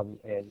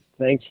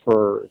thanks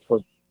for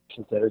the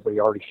patience that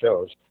everybody already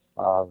shows.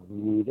 We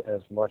need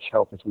as much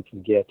help as we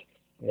can get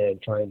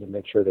and trying to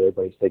make sure that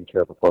everybody's taken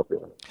care of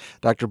appropriately.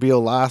 Dr.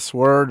 Beal, last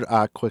word,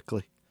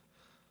 quickly.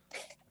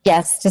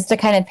 Yes, just to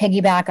kind of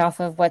piggyback off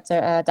of what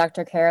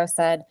Dr. Caro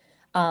said,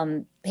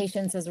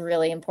 patience is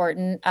really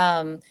important.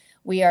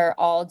 We are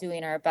all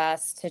doing our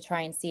best to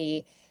try and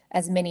see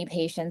as many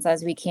patients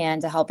as we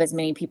can to help as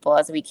many people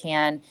as we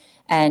can.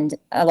 And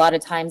a lot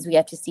of times we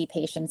have to see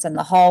patients in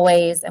the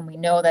hallways, and we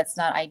know that's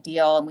not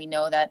ideal. And we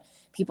know that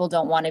people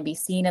don't want to be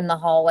seen in the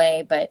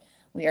hallway, but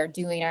we are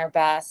doing our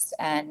best,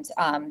 and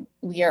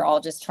we are all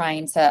just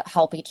trying to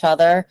help each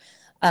other.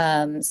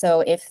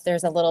 So if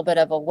there's a little bit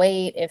of a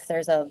wait, if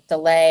there's a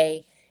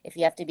delay, if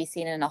you have to be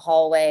seen in a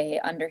hallway,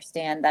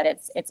 understand that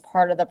it's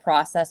part of the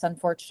process.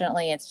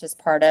 Unfortunately, it's just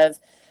part of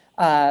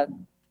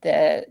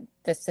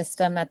the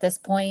system at this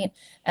point,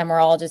 and we're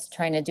all just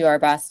trying to do our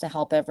best to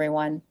help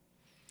everyone.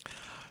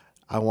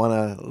 I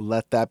want to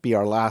let that be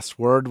our last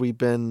word. We've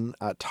been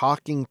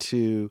talking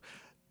to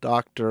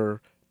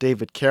Dr.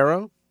 David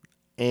Caro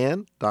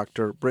and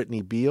Dr.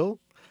 Brittany Beal.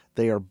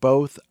 They are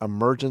both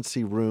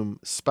emergency room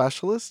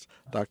specialists.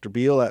 Dr.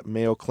 Beal at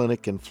Mayo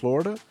Clinic in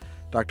Florida,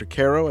 Dr.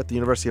 Caro at the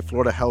University of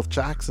Florida Health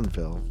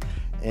Jacksonville.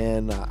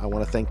 And I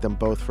want to thank them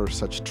both for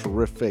such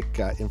terrific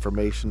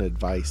information and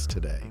advice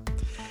today.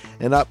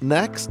 And up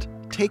next,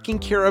 Taking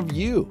Care of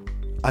You,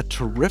 a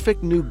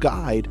terrific new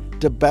guide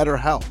to better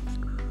health.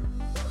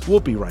 We'll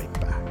be right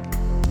back.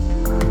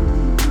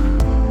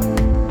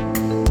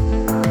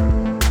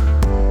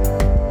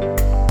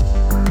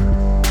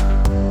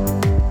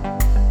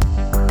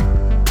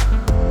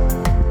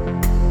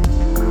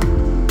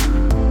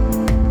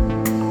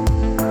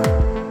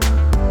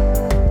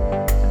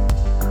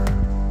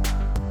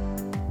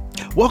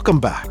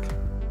 Welcome back.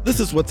 This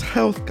is What's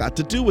Health Got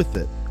to Do with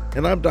It,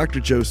 and I'm Dr.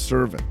 Joe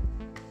Servin.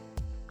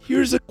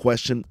 Here's a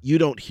question you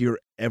don't hear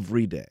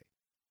every day.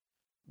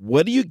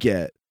 What do you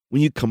get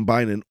when you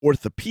combine an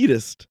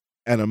orthopedist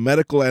and a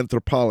medical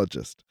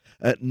anthropologist?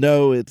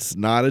 No, it's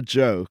not a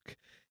joke.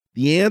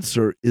 The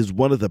answer is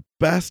one of the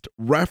best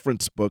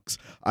reference books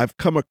I've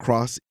come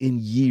across in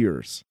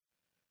years.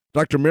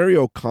 Dr. Mary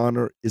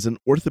O'Connor is an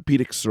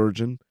orthopedic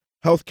surgeon,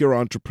 healthcare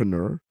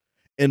entrepreneur,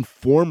 and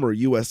former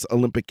U.S.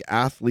 Olympic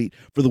athlete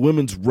for the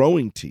women's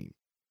rowing team.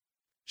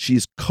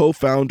 She's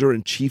co-founder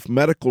and chief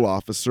medical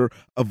officer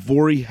of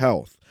Vori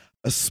Health,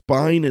 a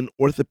spine and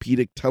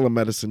orthopedic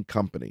telemedicine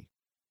company.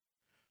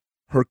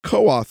 Her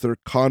co-author,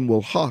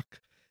 Conwell Huck,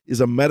 is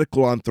a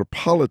medical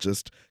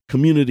anthropologist,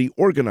 community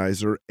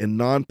organizer, and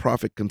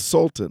nonprofit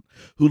consultant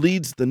who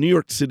leads the New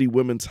York City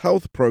Women's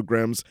Health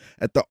programs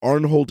at the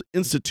Arnhold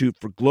Institute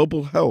for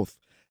Global Health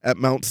at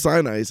Mount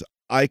Sinai's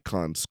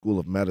Icahn School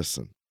of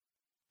Medicine.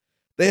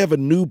 They have a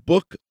new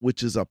book,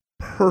 which is a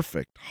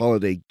perfect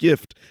holiday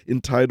gift,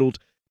 entitled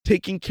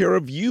Taking Care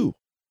of You,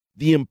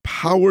 The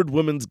Empowered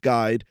Woman's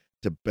Guide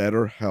to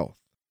Better Health.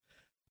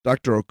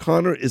 Dr.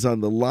 O'Connor is on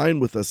the line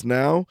with us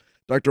now.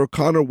 Dr.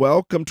 O'Connor,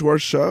 welcome to our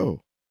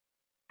show.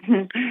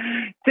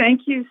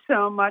 Thank you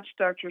so much,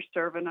 Dr.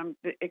 Servin. I'm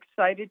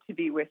excited to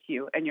be with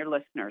you and your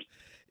listeners.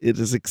 It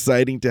is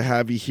exciting to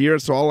have you here.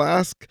 So I'll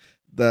ask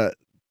the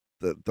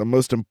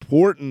most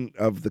important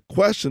of the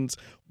questions.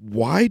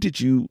 Why did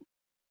you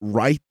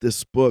write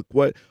this book?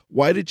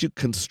 Why did you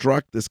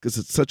construct this? Because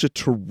it's such a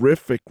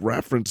terrific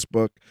reference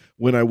book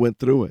when I went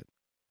through it.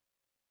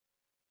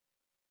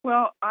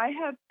 Well, I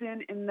have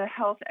been in the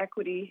health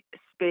equity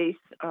space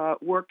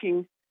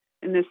working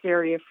in this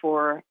area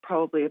for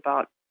probably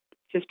about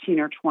 15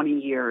 or 20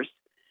 years.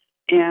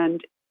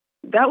 And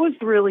that was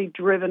really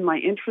driven, my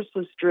interest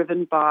was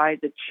driven by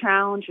the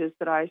challenges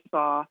that I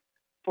saw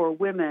for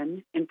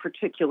women in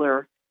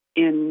particular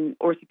in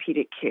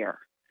orthopedic care.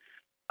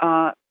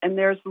 And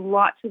there's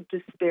lots of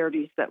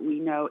disparities that we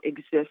know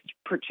exist,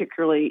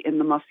 particularly in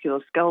the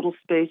musculoskeletal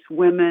space.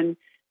 Women,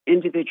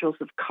 individuals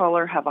of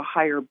color have a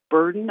higher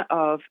burden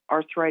of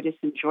arthritis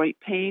and joint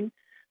pain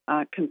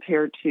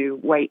compared to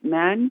white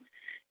men.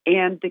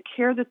 And the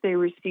care that they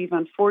receive,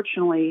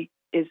 unfortunately,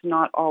 is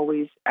not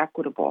always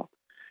equitable.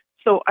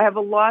 So I have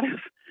a lot of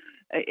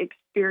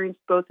experience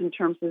both in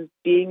terms of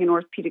being an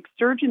orthopedic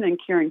surgeon and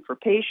caring for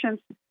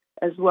patients,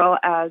 as well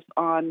as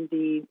on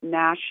the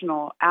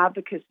national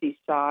advocacy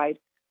side,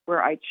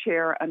 where I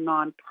chair a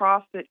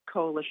nonprofit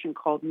coalition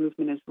called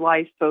Movement is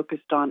Life,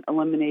 focused on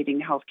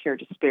eliminating healthcare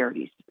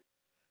disparities.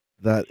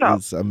 That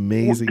is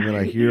amazing when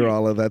I hear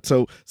all of that.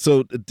 So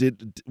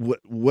did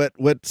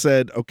what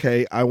said,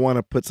 okay, I want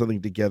to put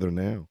something together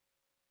now?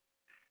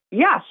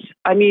 Yes.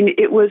 I mean,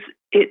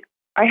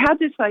 I had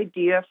this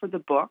idea for the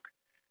book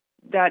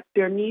that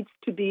there needs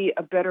to be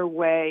a better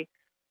way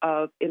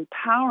of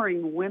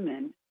empowering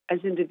women as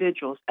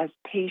individuals, as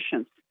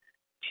patients,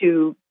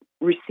 to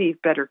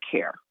receive better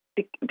care.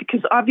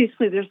 Because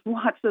obviously there's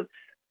lots of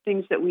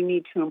things that we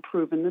need to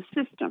improve in the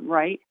system,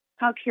 right?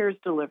 How care is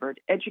delivered,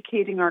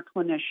 educating our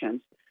clinicians,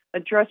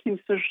 addressing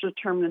social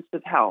determinants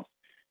of health,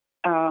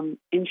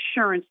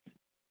 insurance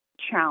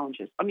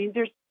challenges. I mean,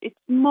 it's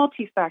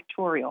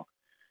multifactorial.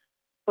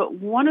 But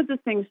one of the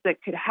things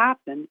that could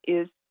happen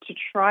is to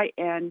try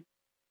and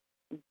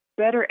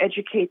better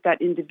educate that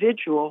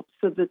individual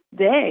so that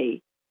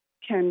they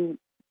can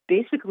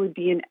basically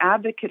be an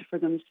advocate for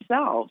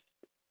themselves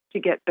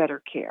to get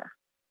better care.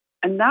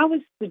 And that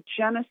was the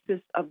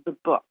genesis of the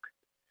book.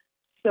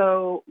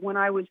 So when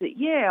I was at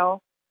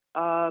Yale,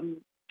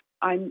 I'm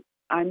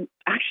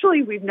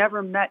actually, we've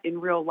never met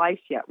in real life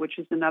yet, which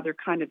is another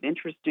kind of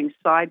interesting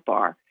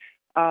sidebar.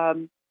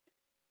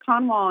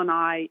 Conwall and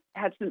I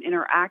had some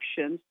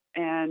interactions,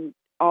 and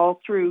all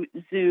through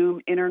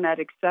Zoom, internet,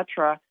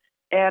 etc.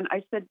 And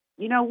I said,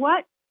 you know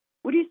what?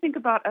 What do you think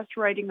about us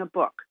writing a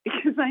book?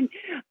 Because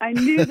I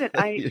knew that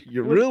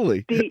you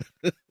really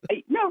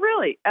no,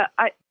 really.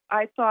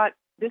 I thought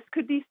this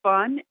could be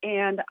fun,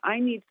 and I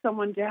need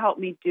someone to help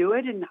me do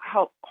it and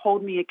help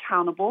hold me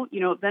accountable. You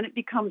know, then it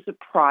becomes a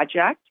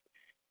project,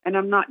 and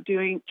I'm not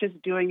doing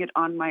it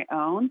on my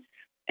own.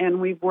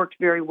 And we've worked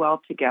very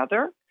well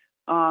together.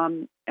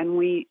 And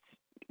we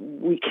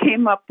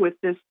came up with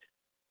this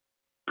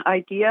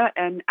idea,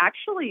 and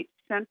actually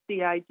sent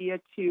the idea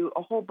to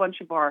a whole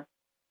bunch of our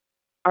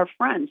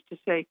friends to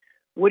say,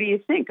 what do you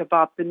think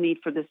about the need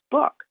for this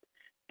book?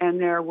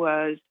 And there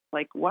was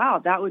like, wow,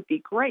 that would be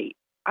great.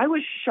 I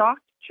was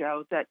shocked,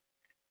 Joe, that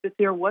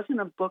there wasn't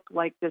a book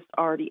like this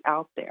already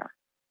out there.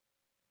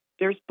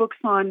 There's books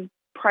on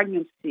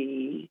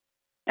pregnancy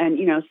and,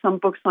 some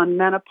books on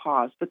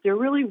menopause, but there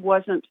really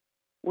wasn't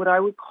what I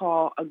would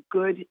call a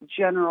good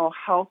general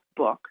health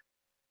book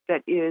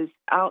that is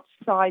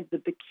outside the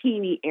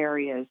bikini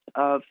areas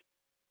of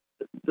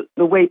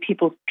the way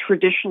people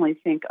traditionally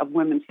think of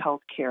women's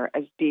health care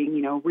as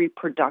being,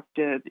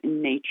 reproductive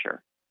in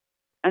nature.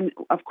 And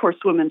of course,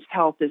 women's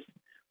health is,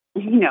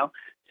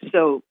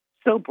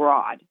 so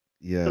broad.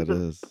 Yeah, so it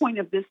the is. point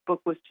of this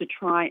book was to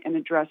try and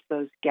address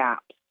those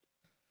gaps.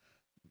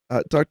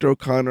 Dr.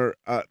 O'Connor,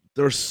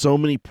 there are so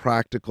many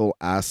practical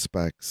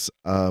aspects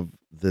of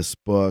this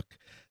book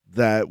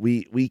that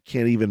we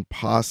can't even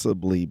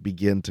possibly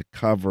begin to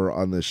cover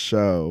on this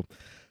show.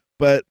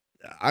 But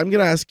I'm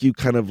going to ask you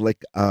kind of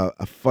like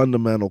a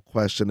fundamental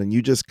question, and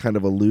you just kind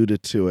of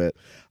alluded to it.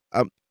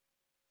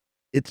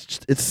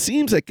 It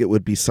seems like it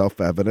would be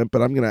self-evident,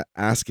 but I'm going to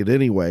ask it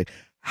anyway.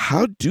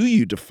 How do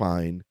you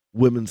define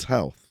women's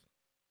health?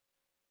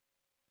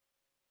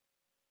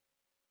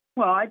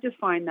 Well, I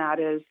define that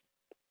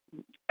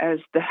as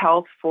the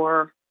health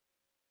for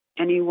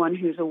anyone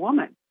who's a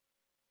woman.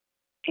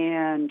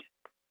 And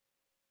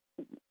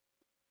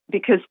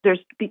because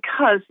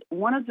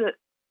one of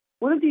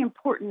the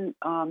important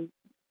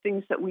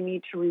things that we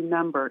need to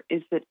remember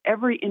is that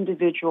every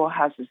individual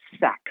has a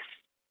sex,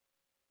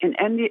 and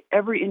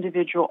every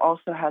individual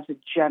also has a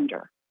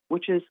gender,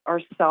 which is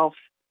our self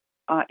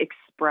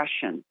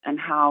expression and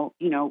how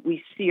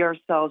we see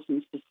ourselves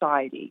in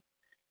society.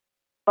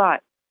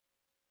 But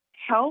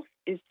health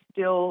is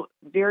still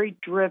very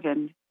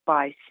driven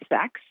by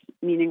sex,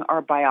 meaning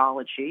our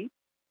biology,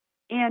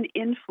 and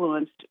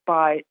influenced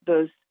by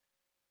those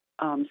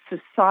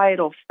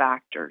societal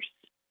factors,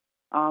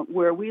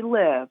 where we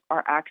live,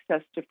 our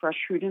access to fresh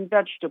fruit and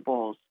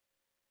vegetables.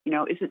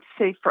 Is it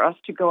safe for us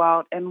to go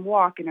out and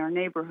walk in our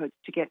neighborhoods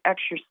to get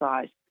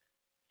exercise?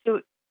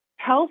 So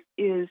health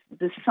is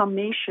the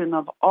summation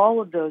of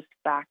all of those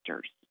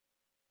factors.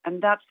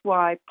 And that's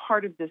why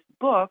part of this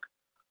book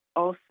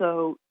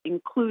also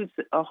includes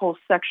a whole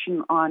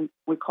section on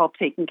we call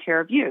taking care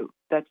of you.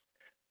 That's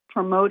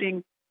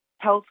promoting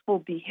healthful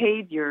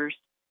behaviors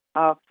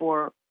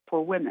for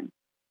women,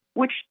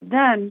 which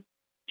then,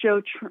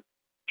 Joe,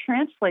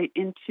 translate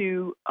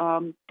into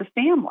the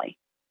family.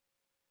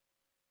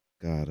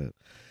 Got it.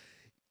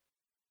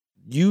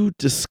 You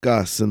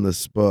discuss in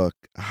this book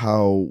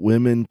how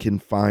women can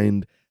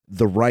find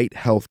the right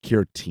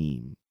healthcare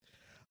team.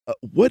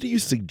 What do you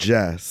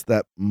suggest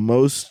that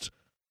most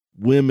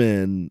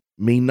women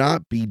may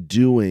not be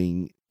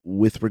doing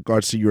with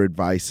regards to your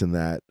advice in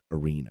that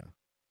arena?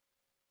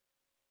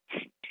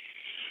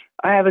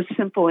 I have a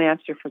simple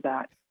answer for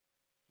that.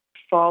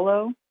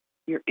 Follow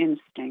your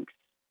instincts.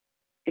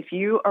 If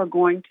you are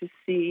going to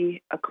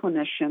see a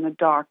clinician, a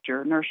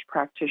doctor, a nurse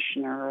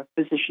practitioner, a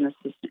physician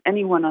assistant,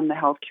 anyone on the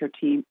healthcare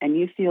team, and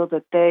you feel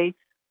that they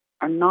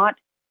are not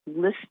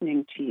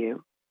listening to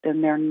you,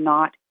 then they're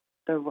not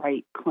the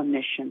right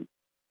clinician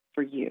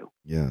for you.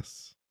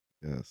 Yes.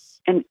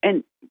 Yes. And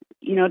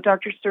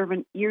Dr.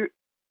 Servan, you're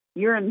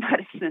in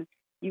medicine.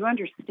 You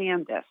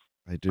understand this.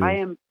 I do.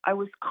 I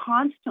was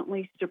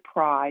constantly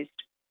surprised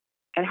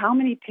at how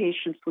many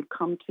patients would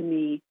come to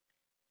me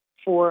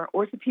for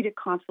orthopedic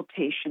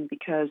consultation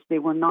because they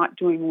were not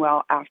doing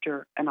well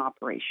after an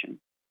operation.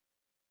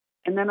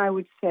 And then I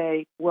would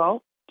say,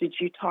 well, did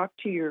you talk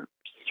to your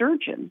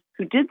surgeon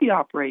who did the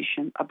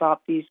operation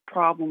about these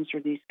problems or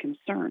these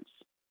concerns?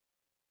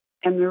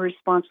 And the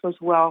response was,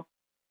 well,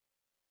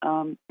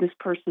 this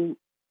person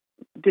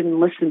didn't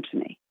listen to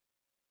me.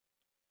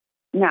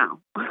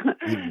 Now,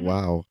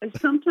 Wow.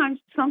 sometimes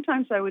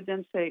I would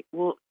then say,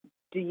 well,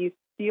 do you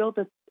feel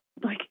that,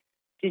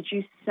 did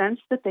you sense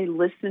that they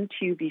listened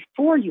to you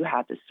before you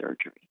had the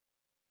surgery?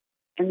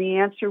 And the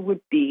answer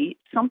would be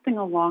something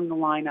along the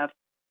line of,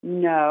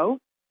 no,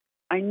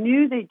 I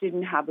knew they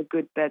didn't have a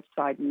good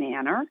bedside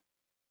manner,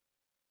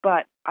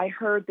 but I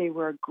heard they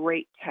were a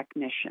great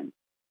technician.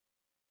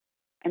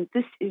 And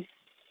this is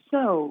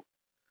so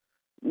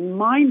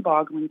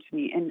mind-boggling to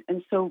me.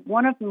 And so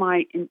one of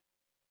my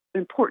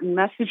important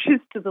messages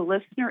to the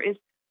listener is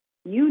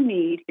you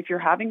need, if you're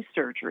having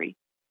surgery,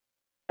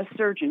 a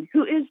surgeon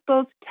who is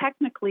both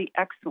technically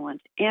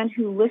excellent and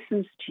who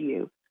listens to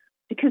you,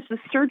 because the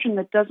surgeon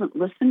that doesn't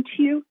listen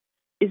to you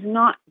is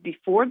not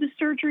before the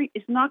surgery,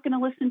 is not going to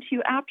listen to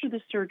you after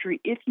the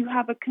surgery if you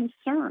have a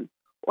concern,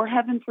 or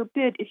heaven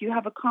forbid, if you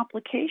have a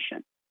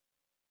complication.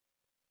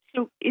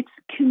 So it's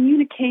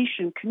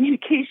communication.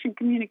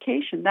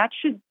 That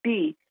should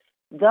be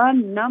the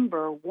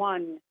number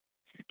one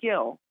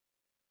skill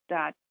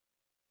that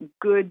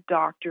good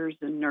doctors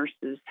and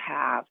nurses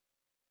have,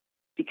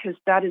 because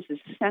that is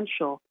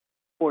essential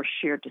for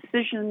shared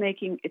decision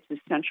making. It's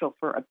essential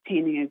for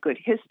obtaining a good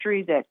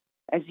history that,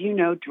 as you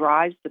know,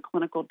 drives the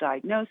clinical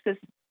diagnosis.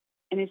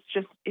 And it's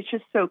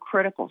just so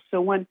critical.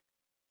 So when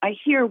I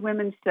hear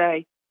women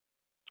say,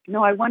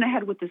 no, I went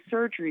ahead with the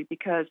surgery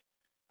because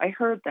I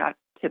heard that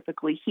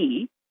typically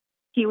he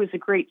was a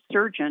great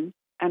surgeon,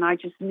 and I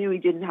just knew he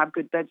didn't have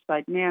good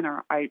bedside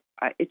manner.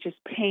 It just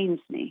pains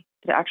me.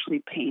 It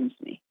actually pains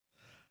me.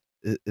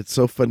 It's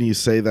so funny you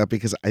say that,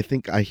 because I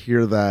think I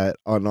hear that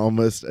on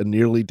almost a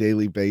nearly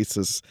daily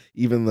basis,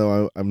 even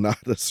though I'm not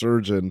a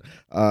surgeon,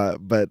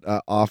 but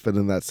often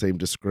in that same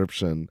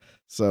description.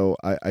 So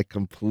I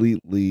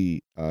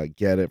completely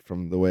get it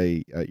from the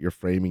way you're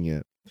framing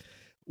it.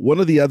 One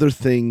of the other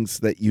things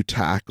that you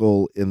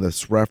tackle in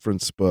this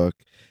reference book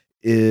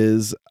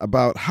is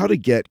about how to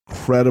get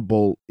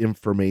credible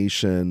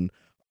information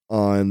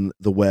on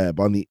the web,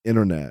 on the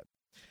internet.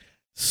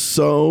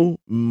 So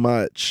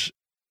much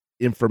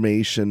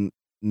information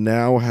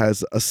now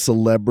has a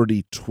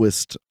celebrity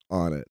twist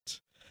on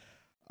it.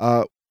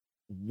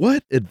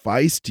 What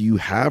advice do you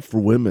have for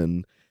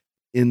women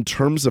in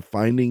terms of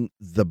finding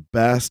the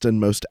best and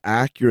most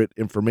accurate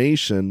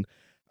information,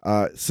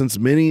 since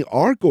many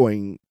are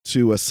going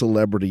to a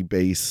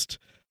celebrity-based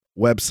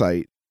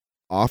website,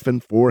 often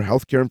for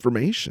healthcare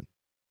information?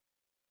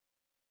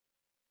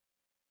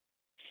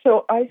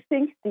 So I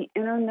think the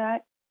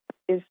internet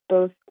is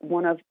both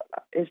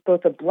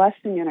a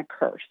blessing and a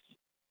curse.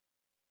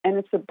 And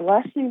it's a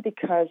blessing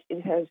because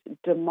it has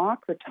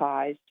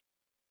democratized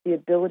the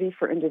ability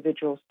for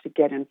individuals to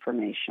get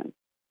information.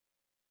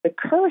 The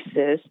curse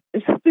is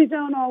that they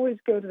don't always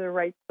go to the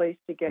right place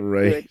to get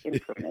good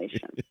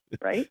information,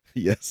 right?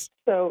 Yes.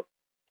 So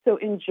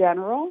in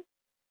general,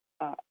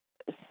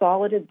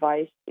 solid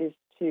advice is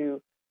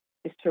to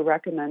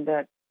recommend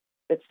that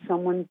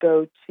someone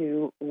go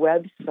to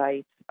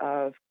websites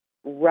of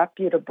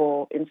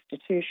reputable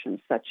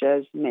institutions such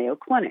as Mayo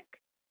Clinic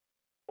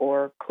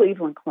or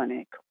Cleveland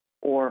Clinic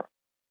or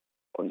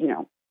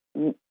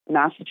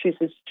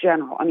Massachusetts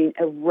General. I mean,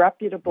 a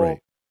reputable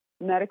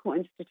medical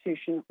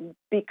institution,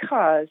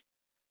 because,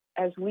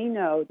 as we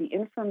know, the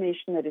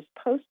information that is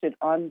posted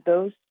on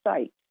those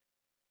sites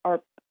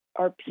are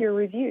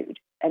peer-reviewed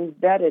and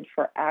vetted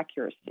for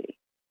accuracy.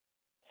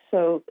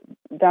 So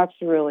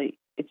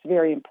it's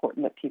very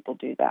important that people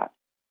do that.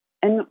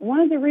 And one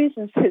of the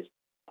reasons is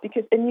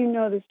because, and you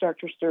know this,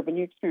 Dr. Servan,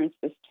 you experienced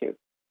this too,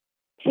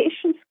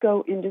 patients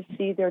go in to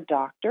see their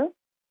doctor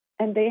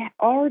and they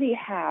already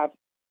have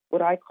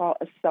what I call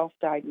a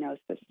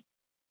self-diagnosis,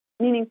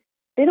 meaning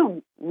they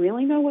don't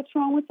really know what's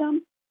wrong with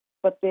them,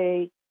 but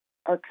they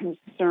are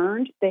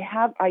concerned. They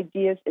have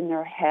ideas in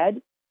their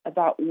head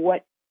about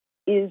what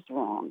is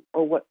wrong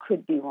or what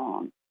could be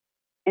wrong.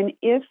 And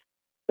if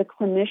the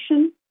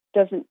clinician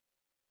doesn't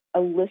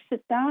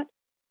elicit that,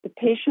 the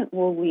patient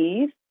will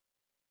leave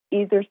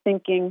either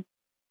thinking,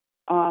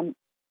 how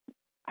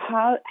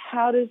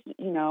does,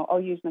 I'll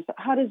use myself,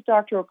 how does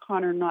Dr.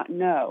 O'Connor not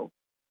know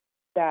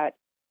that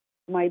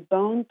my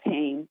bone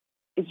pain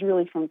is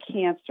really from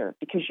cancer?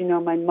 Because,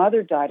 my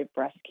mother died of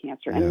breast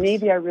cancer, and Yes.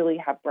 maybe I really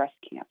have breast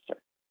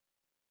cancer.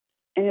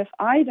 And if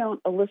I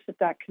don't elicit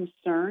that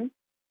concern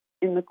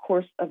in the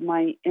course of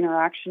my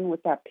interaction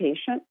with that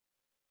patient,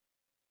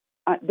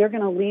 they're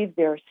going to leave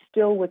there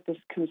still with this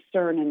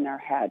concern in their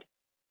head.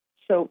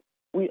 So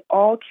we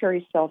all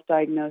carry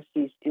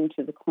self-diagnoses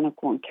into the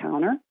clinical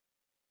encounter,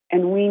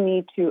 and we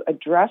need to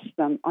address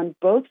them on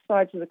both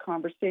sides of the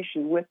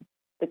conversation, with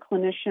the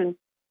clinician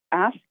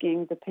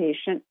asking the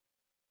patient,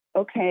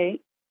 okay,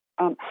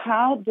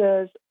 how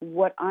does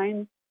what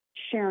I'm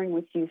sharing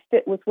with you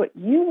fit with what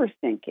you were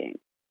thinking,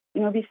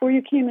 before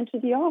you came into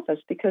the office?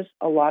 Because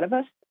a lot of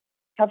us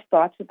have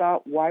thoughts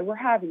about why we're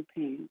having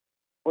pain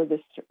or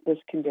this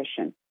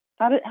condition.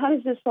 How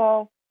does this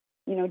all,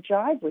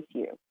 jive with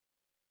you?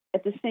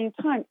 At the same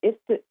time, if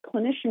the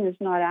clinician is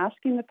not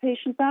asking the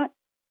patient that,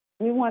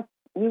 we want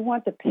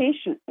the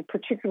patient, and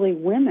particularly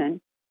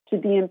women, to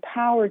be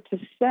empowered to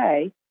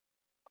say,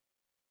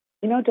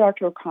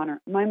 Dr.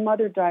 O'Connor, my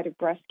mother died of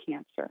breast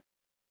cancer.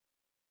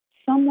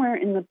 Somewhere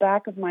in the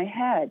back of my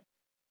head,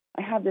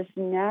 I have this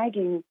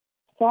nagging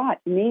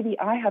thought, maybe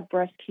I have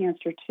breast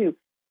cancer too.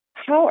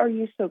 How are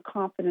you so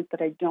confident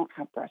that I don't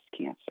have breast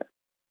cancer?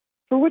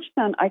 For which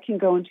then I can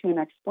go into an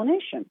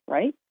explanation,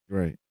 right?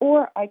 Right.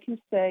 Or I can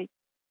say,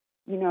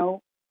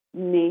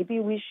 maybe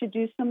we should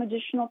do some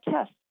additional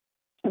tests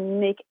to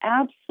make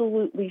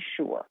absolutely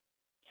sure.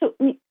 So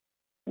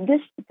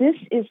this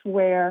is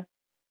where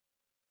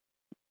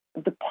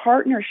the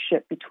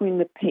partnership between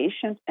the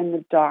patient and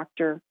the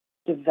doctor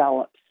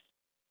develops.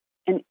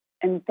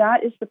 And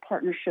that is the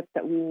partnership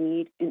that we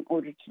need in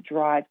order to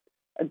drive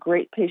a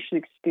great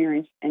patient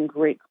experience and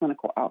great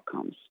clinical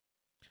outcomes.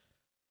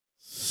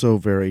 So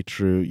very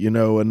true.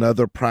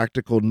 Another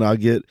practical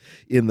nugget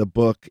in the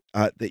book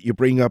that you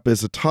bring up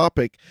as a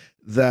topic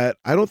that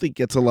I don't think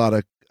gets a lot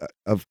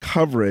of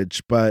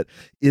coverage, but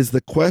is the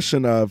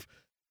question of,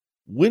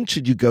 when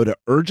should you go to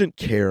urgent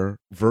care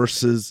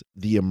versus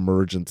the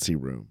emergency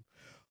room?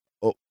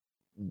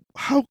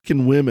 How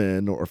can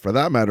women, or for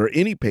that matter,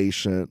 any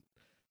patient,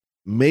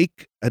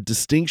 make a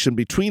distinction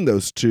between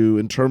those two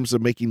in terms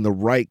of making the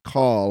right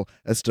call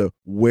as to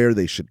where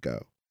they should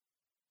go?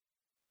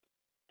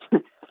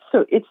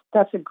 So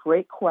that's a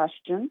great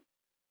question.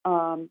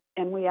 And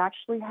we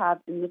actually have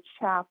in the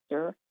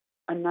chapter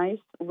a nice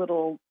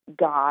little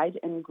guide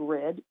and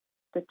grid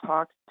that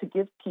talks to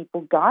give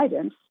people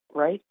guidance,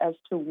 right, as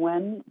to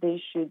when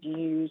they should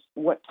use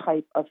what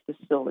type of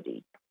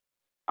facility.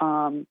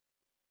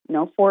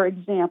 For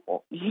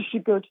example, you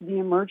should go to the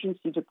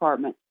emergency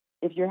department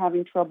if you're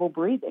having trouble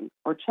breathing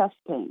or chest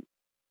pain.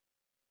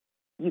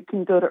 You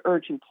can go to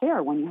urgent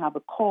care when you have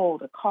a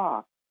cold, a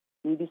cough,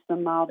 maybe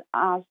some mild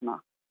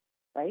asthma,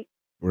 right?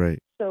 Right.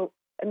 So,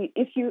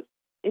 if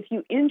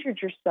you injured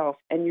yourself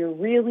and you're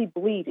really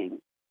bleeding,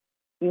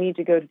 you need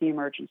to go to the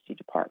emergency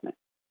department.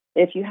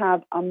 If you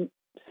have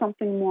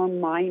something more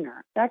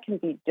minor, that can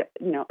be,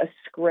 a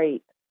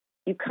scrape.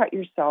 You cut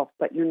yourself,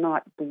 but you're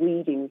not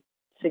bleeding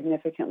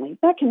significantly.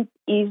 That can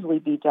easily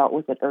be dealt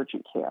with at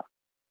urgent care.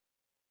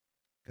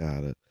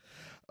 Got it.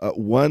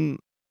 One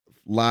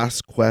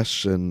last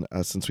question,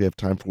 since we have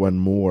time for one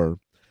more.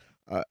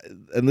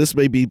 And this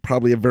may be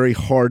probably a very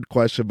hard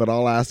question, but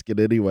I'll ask it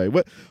anyway.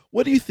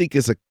 What do you think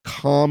is a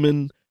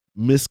common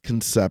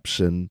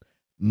misconception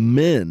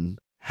men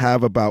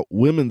have about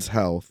women's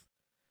health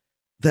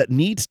that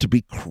needs to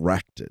be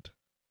corrected?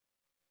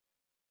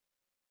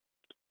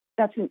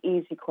 That's an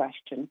easy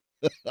question.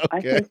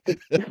 Okay.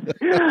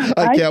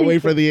 I can't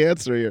wait for the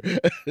answer here.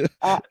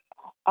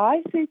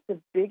 I think the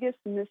biggest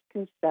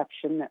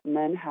misconception that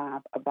men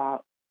have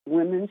about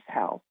women's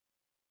health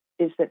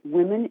is that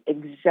women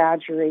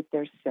exaggerate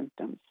their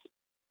symptoms.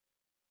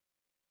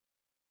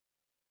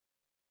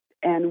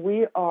 And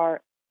we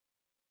are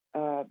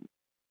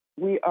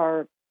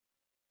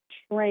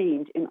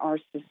trained in our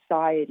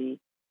society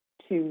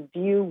to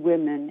view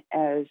women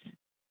as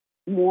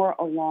more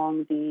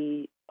along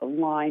the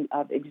line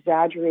of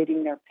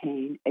exaggerating their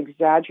pain,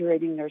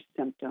 exaggerating their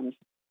symptoms,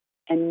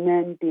 and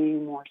men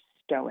being more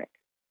stoic.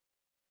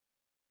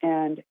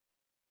 And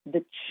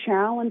the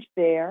challenge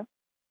there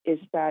is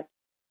that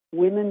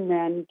women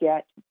then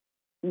get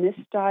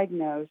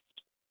misdiagnosed,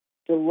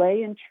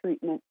 delay in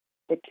treatment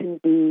that can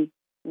be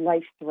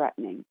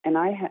life-threatening. And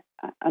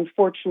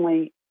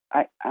unfortunately,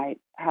 I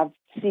have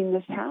seen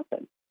this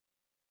happen,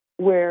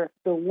 where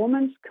the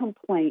woman's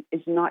complaint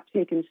is not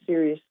taken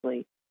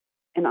seriously.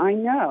 And I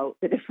know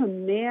that if a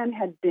man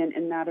had been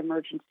in that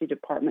emergency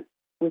department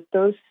with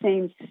those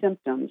same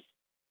symptoms,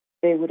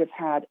 they would have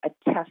had a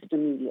test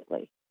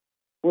immediately,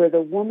 where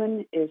the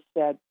woman is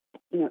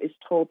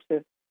told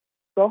to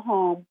go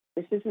home,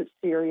 this isn't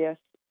serious,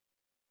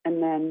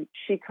 and then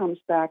she comes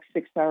back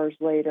 6 hours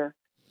later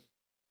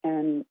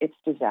and it's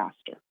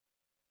disaster.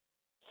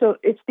 So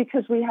it's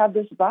because we have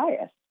this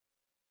bias.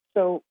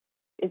 So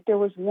if there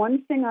was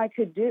one thing I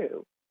could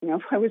do,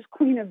 if I was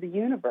queen of the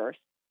universe,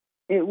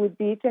 it would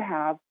be to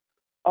have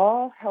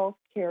all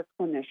healthcare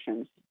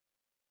clinicians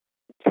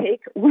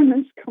take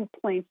women's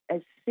complaints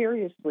as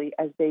seriously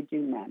as they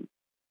do men.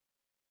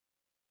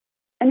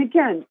 And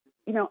again,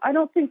 I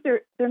don't think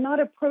they're not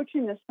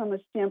approaching this from a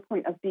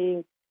standpoint of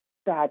being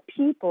bad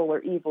people or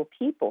evil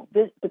people.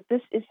 But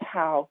this is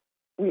how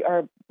we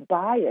are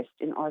biased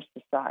in our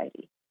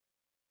society.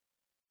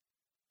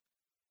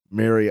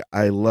 Mary,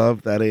 I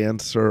love that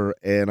answer,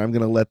 and I'm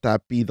going to let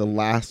that be the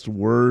last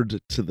word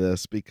to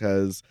this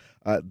because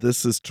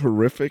this is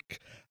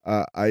terrific.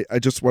 I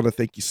just want to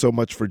thank you so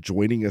much for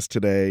joining us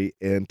today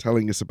and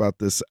telling us about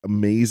this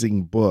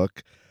amazing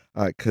book,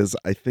 because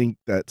I think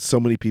that so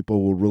many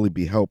people will really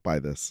be helped by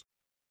this.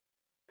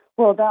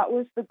 Well, that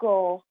was the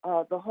goal.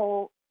 The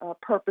whole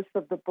purpose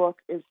of the book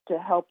is to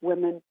help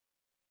women,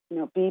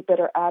 be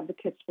better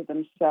advocates for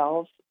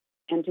themselves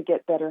and to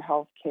get better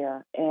health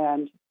care.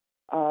 And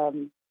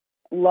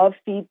love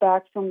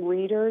feedback from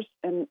readers.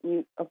 And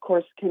you, of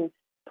course, can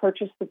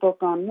purchase the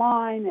book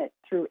online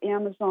through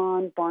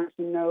Amazon, Barnes &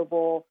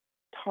 Noble,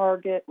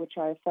 Target, which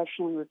I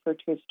affectionately refer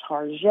to as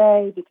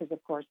Target, because,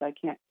 of course, I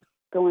can't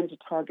go into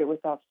Target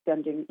without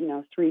spending,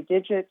 3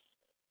 digits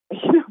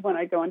when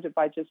I go in to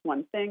buy just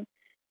one thing.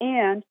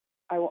 And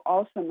I will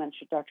also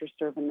mention, Dr.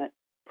 Servin, that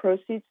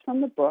proceeds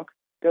from the book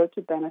go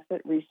to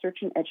benefit research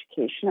and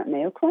education at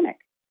Mayo Clinic.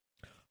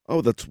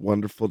 Oh, that's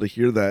wonderful to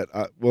hear that.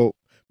 Well,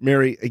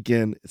 Mary,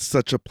 again, it's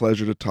such a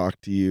pleasure to talk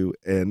to you,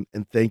 and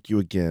thank you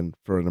again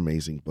for an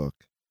amazing book.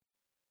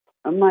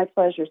 My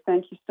pleasure.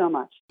 Thank you so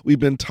much. We've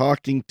been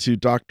talking to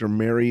Dr.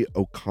 Mary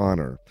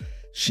O'Connor.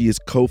 She is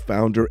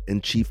co-founder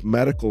and chief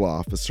medical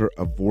officer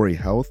of Vori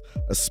Health,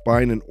 a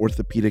spine and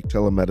orthopedic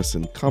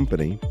telemedicine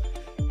company.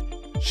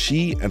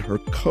 She and her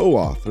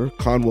co-author,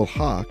 Conwell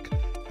Hawk,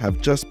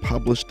 have just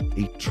published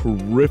a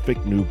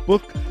terrific new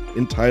book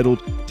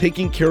entitled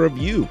Taking Care of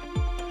You,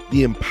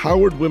 The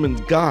Empowered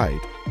Women's Guide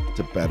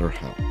to Better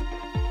Health.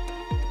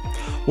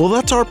 Well,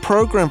 that's our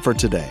program for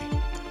today.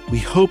 We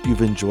hope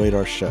you've enjoyed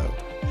our show.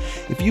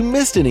 If you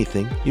missed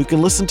anything, you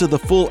can listen to the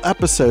full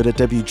episode at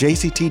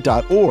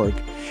wjct.org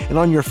and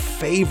on your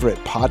favorite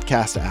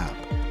podcast app.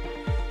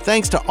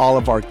 Thanks to all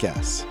of our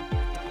guests.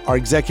 Our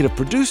executive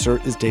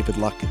producer is David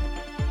Luckin.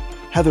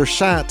 Heather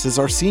Schatz is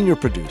our senior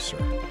producer.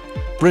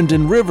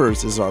 Brendan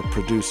Rivers is our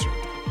producer.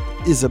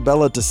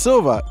 Isabella Da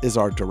Silva is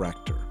our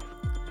director.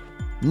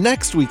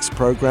 Next week's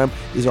program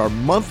is our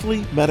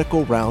monthly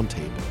medical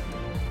roundtable.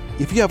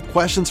 If you have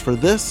questions for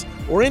this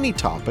or any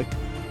topic,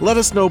 let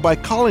us know by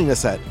calling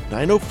us at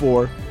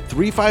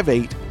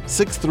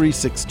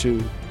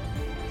 904-358-6362,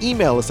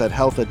 email us at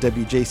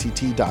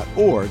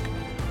health@wjct.org,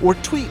 or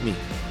tweet me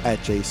at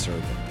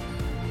jservin.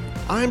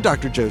 I'm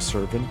Dr. Joe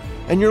Servin,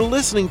 and you're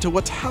listening to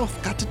What's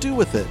Health Got to Do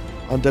with It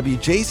on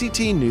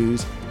WJCT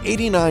News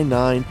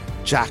 89.9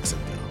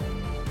 Jacksonville.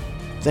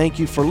 Thank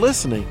you for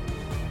listening,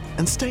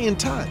 and stay in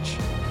touch.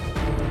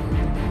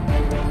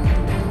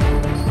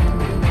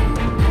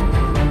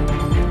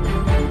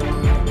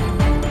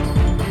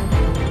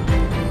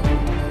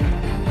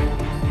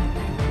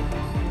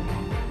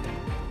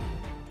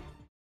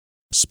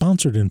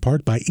 Sponsored in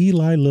part by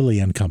Eli Lilly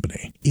and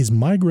Company. Is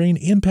migraine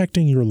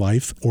impacting your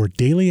life or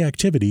daily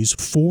activities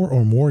 4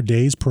 or more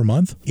days per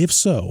month? If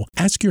so,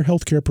 ask your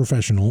healthcare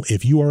professional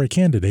if you are a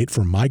candidate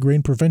for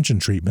migraine prevention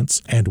treatments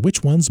and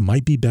which ones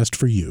might be best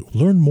for you.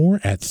 Learn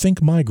more at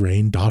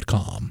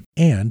thinkmigraine.com.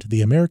 And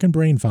the American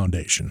Brain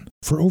Foundation.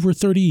 For over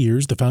 30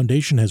 years, the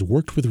foundation has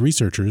worked with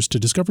researchers to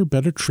discover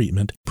better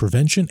treatment,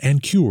 prevention,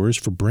 and cures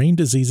for brain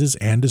diseases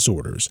and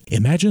disorders.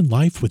 Imagine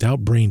life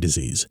without brain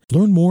disease.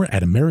 Learn more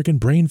at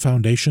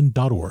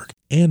AmericanBrainFoundation.org.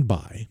 And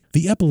by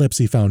the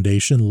Epilepsy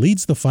Foundation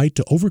leads the fight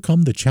to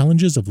overcome the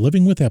challenges of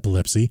living with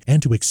epilepsy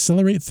and to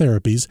accelerate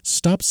therapies,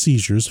 stop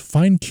seizures,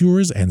 find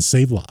cures, and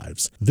save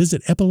lives.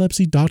 Visit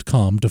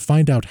epilepsy.com to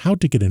find out how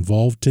to get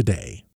involved today.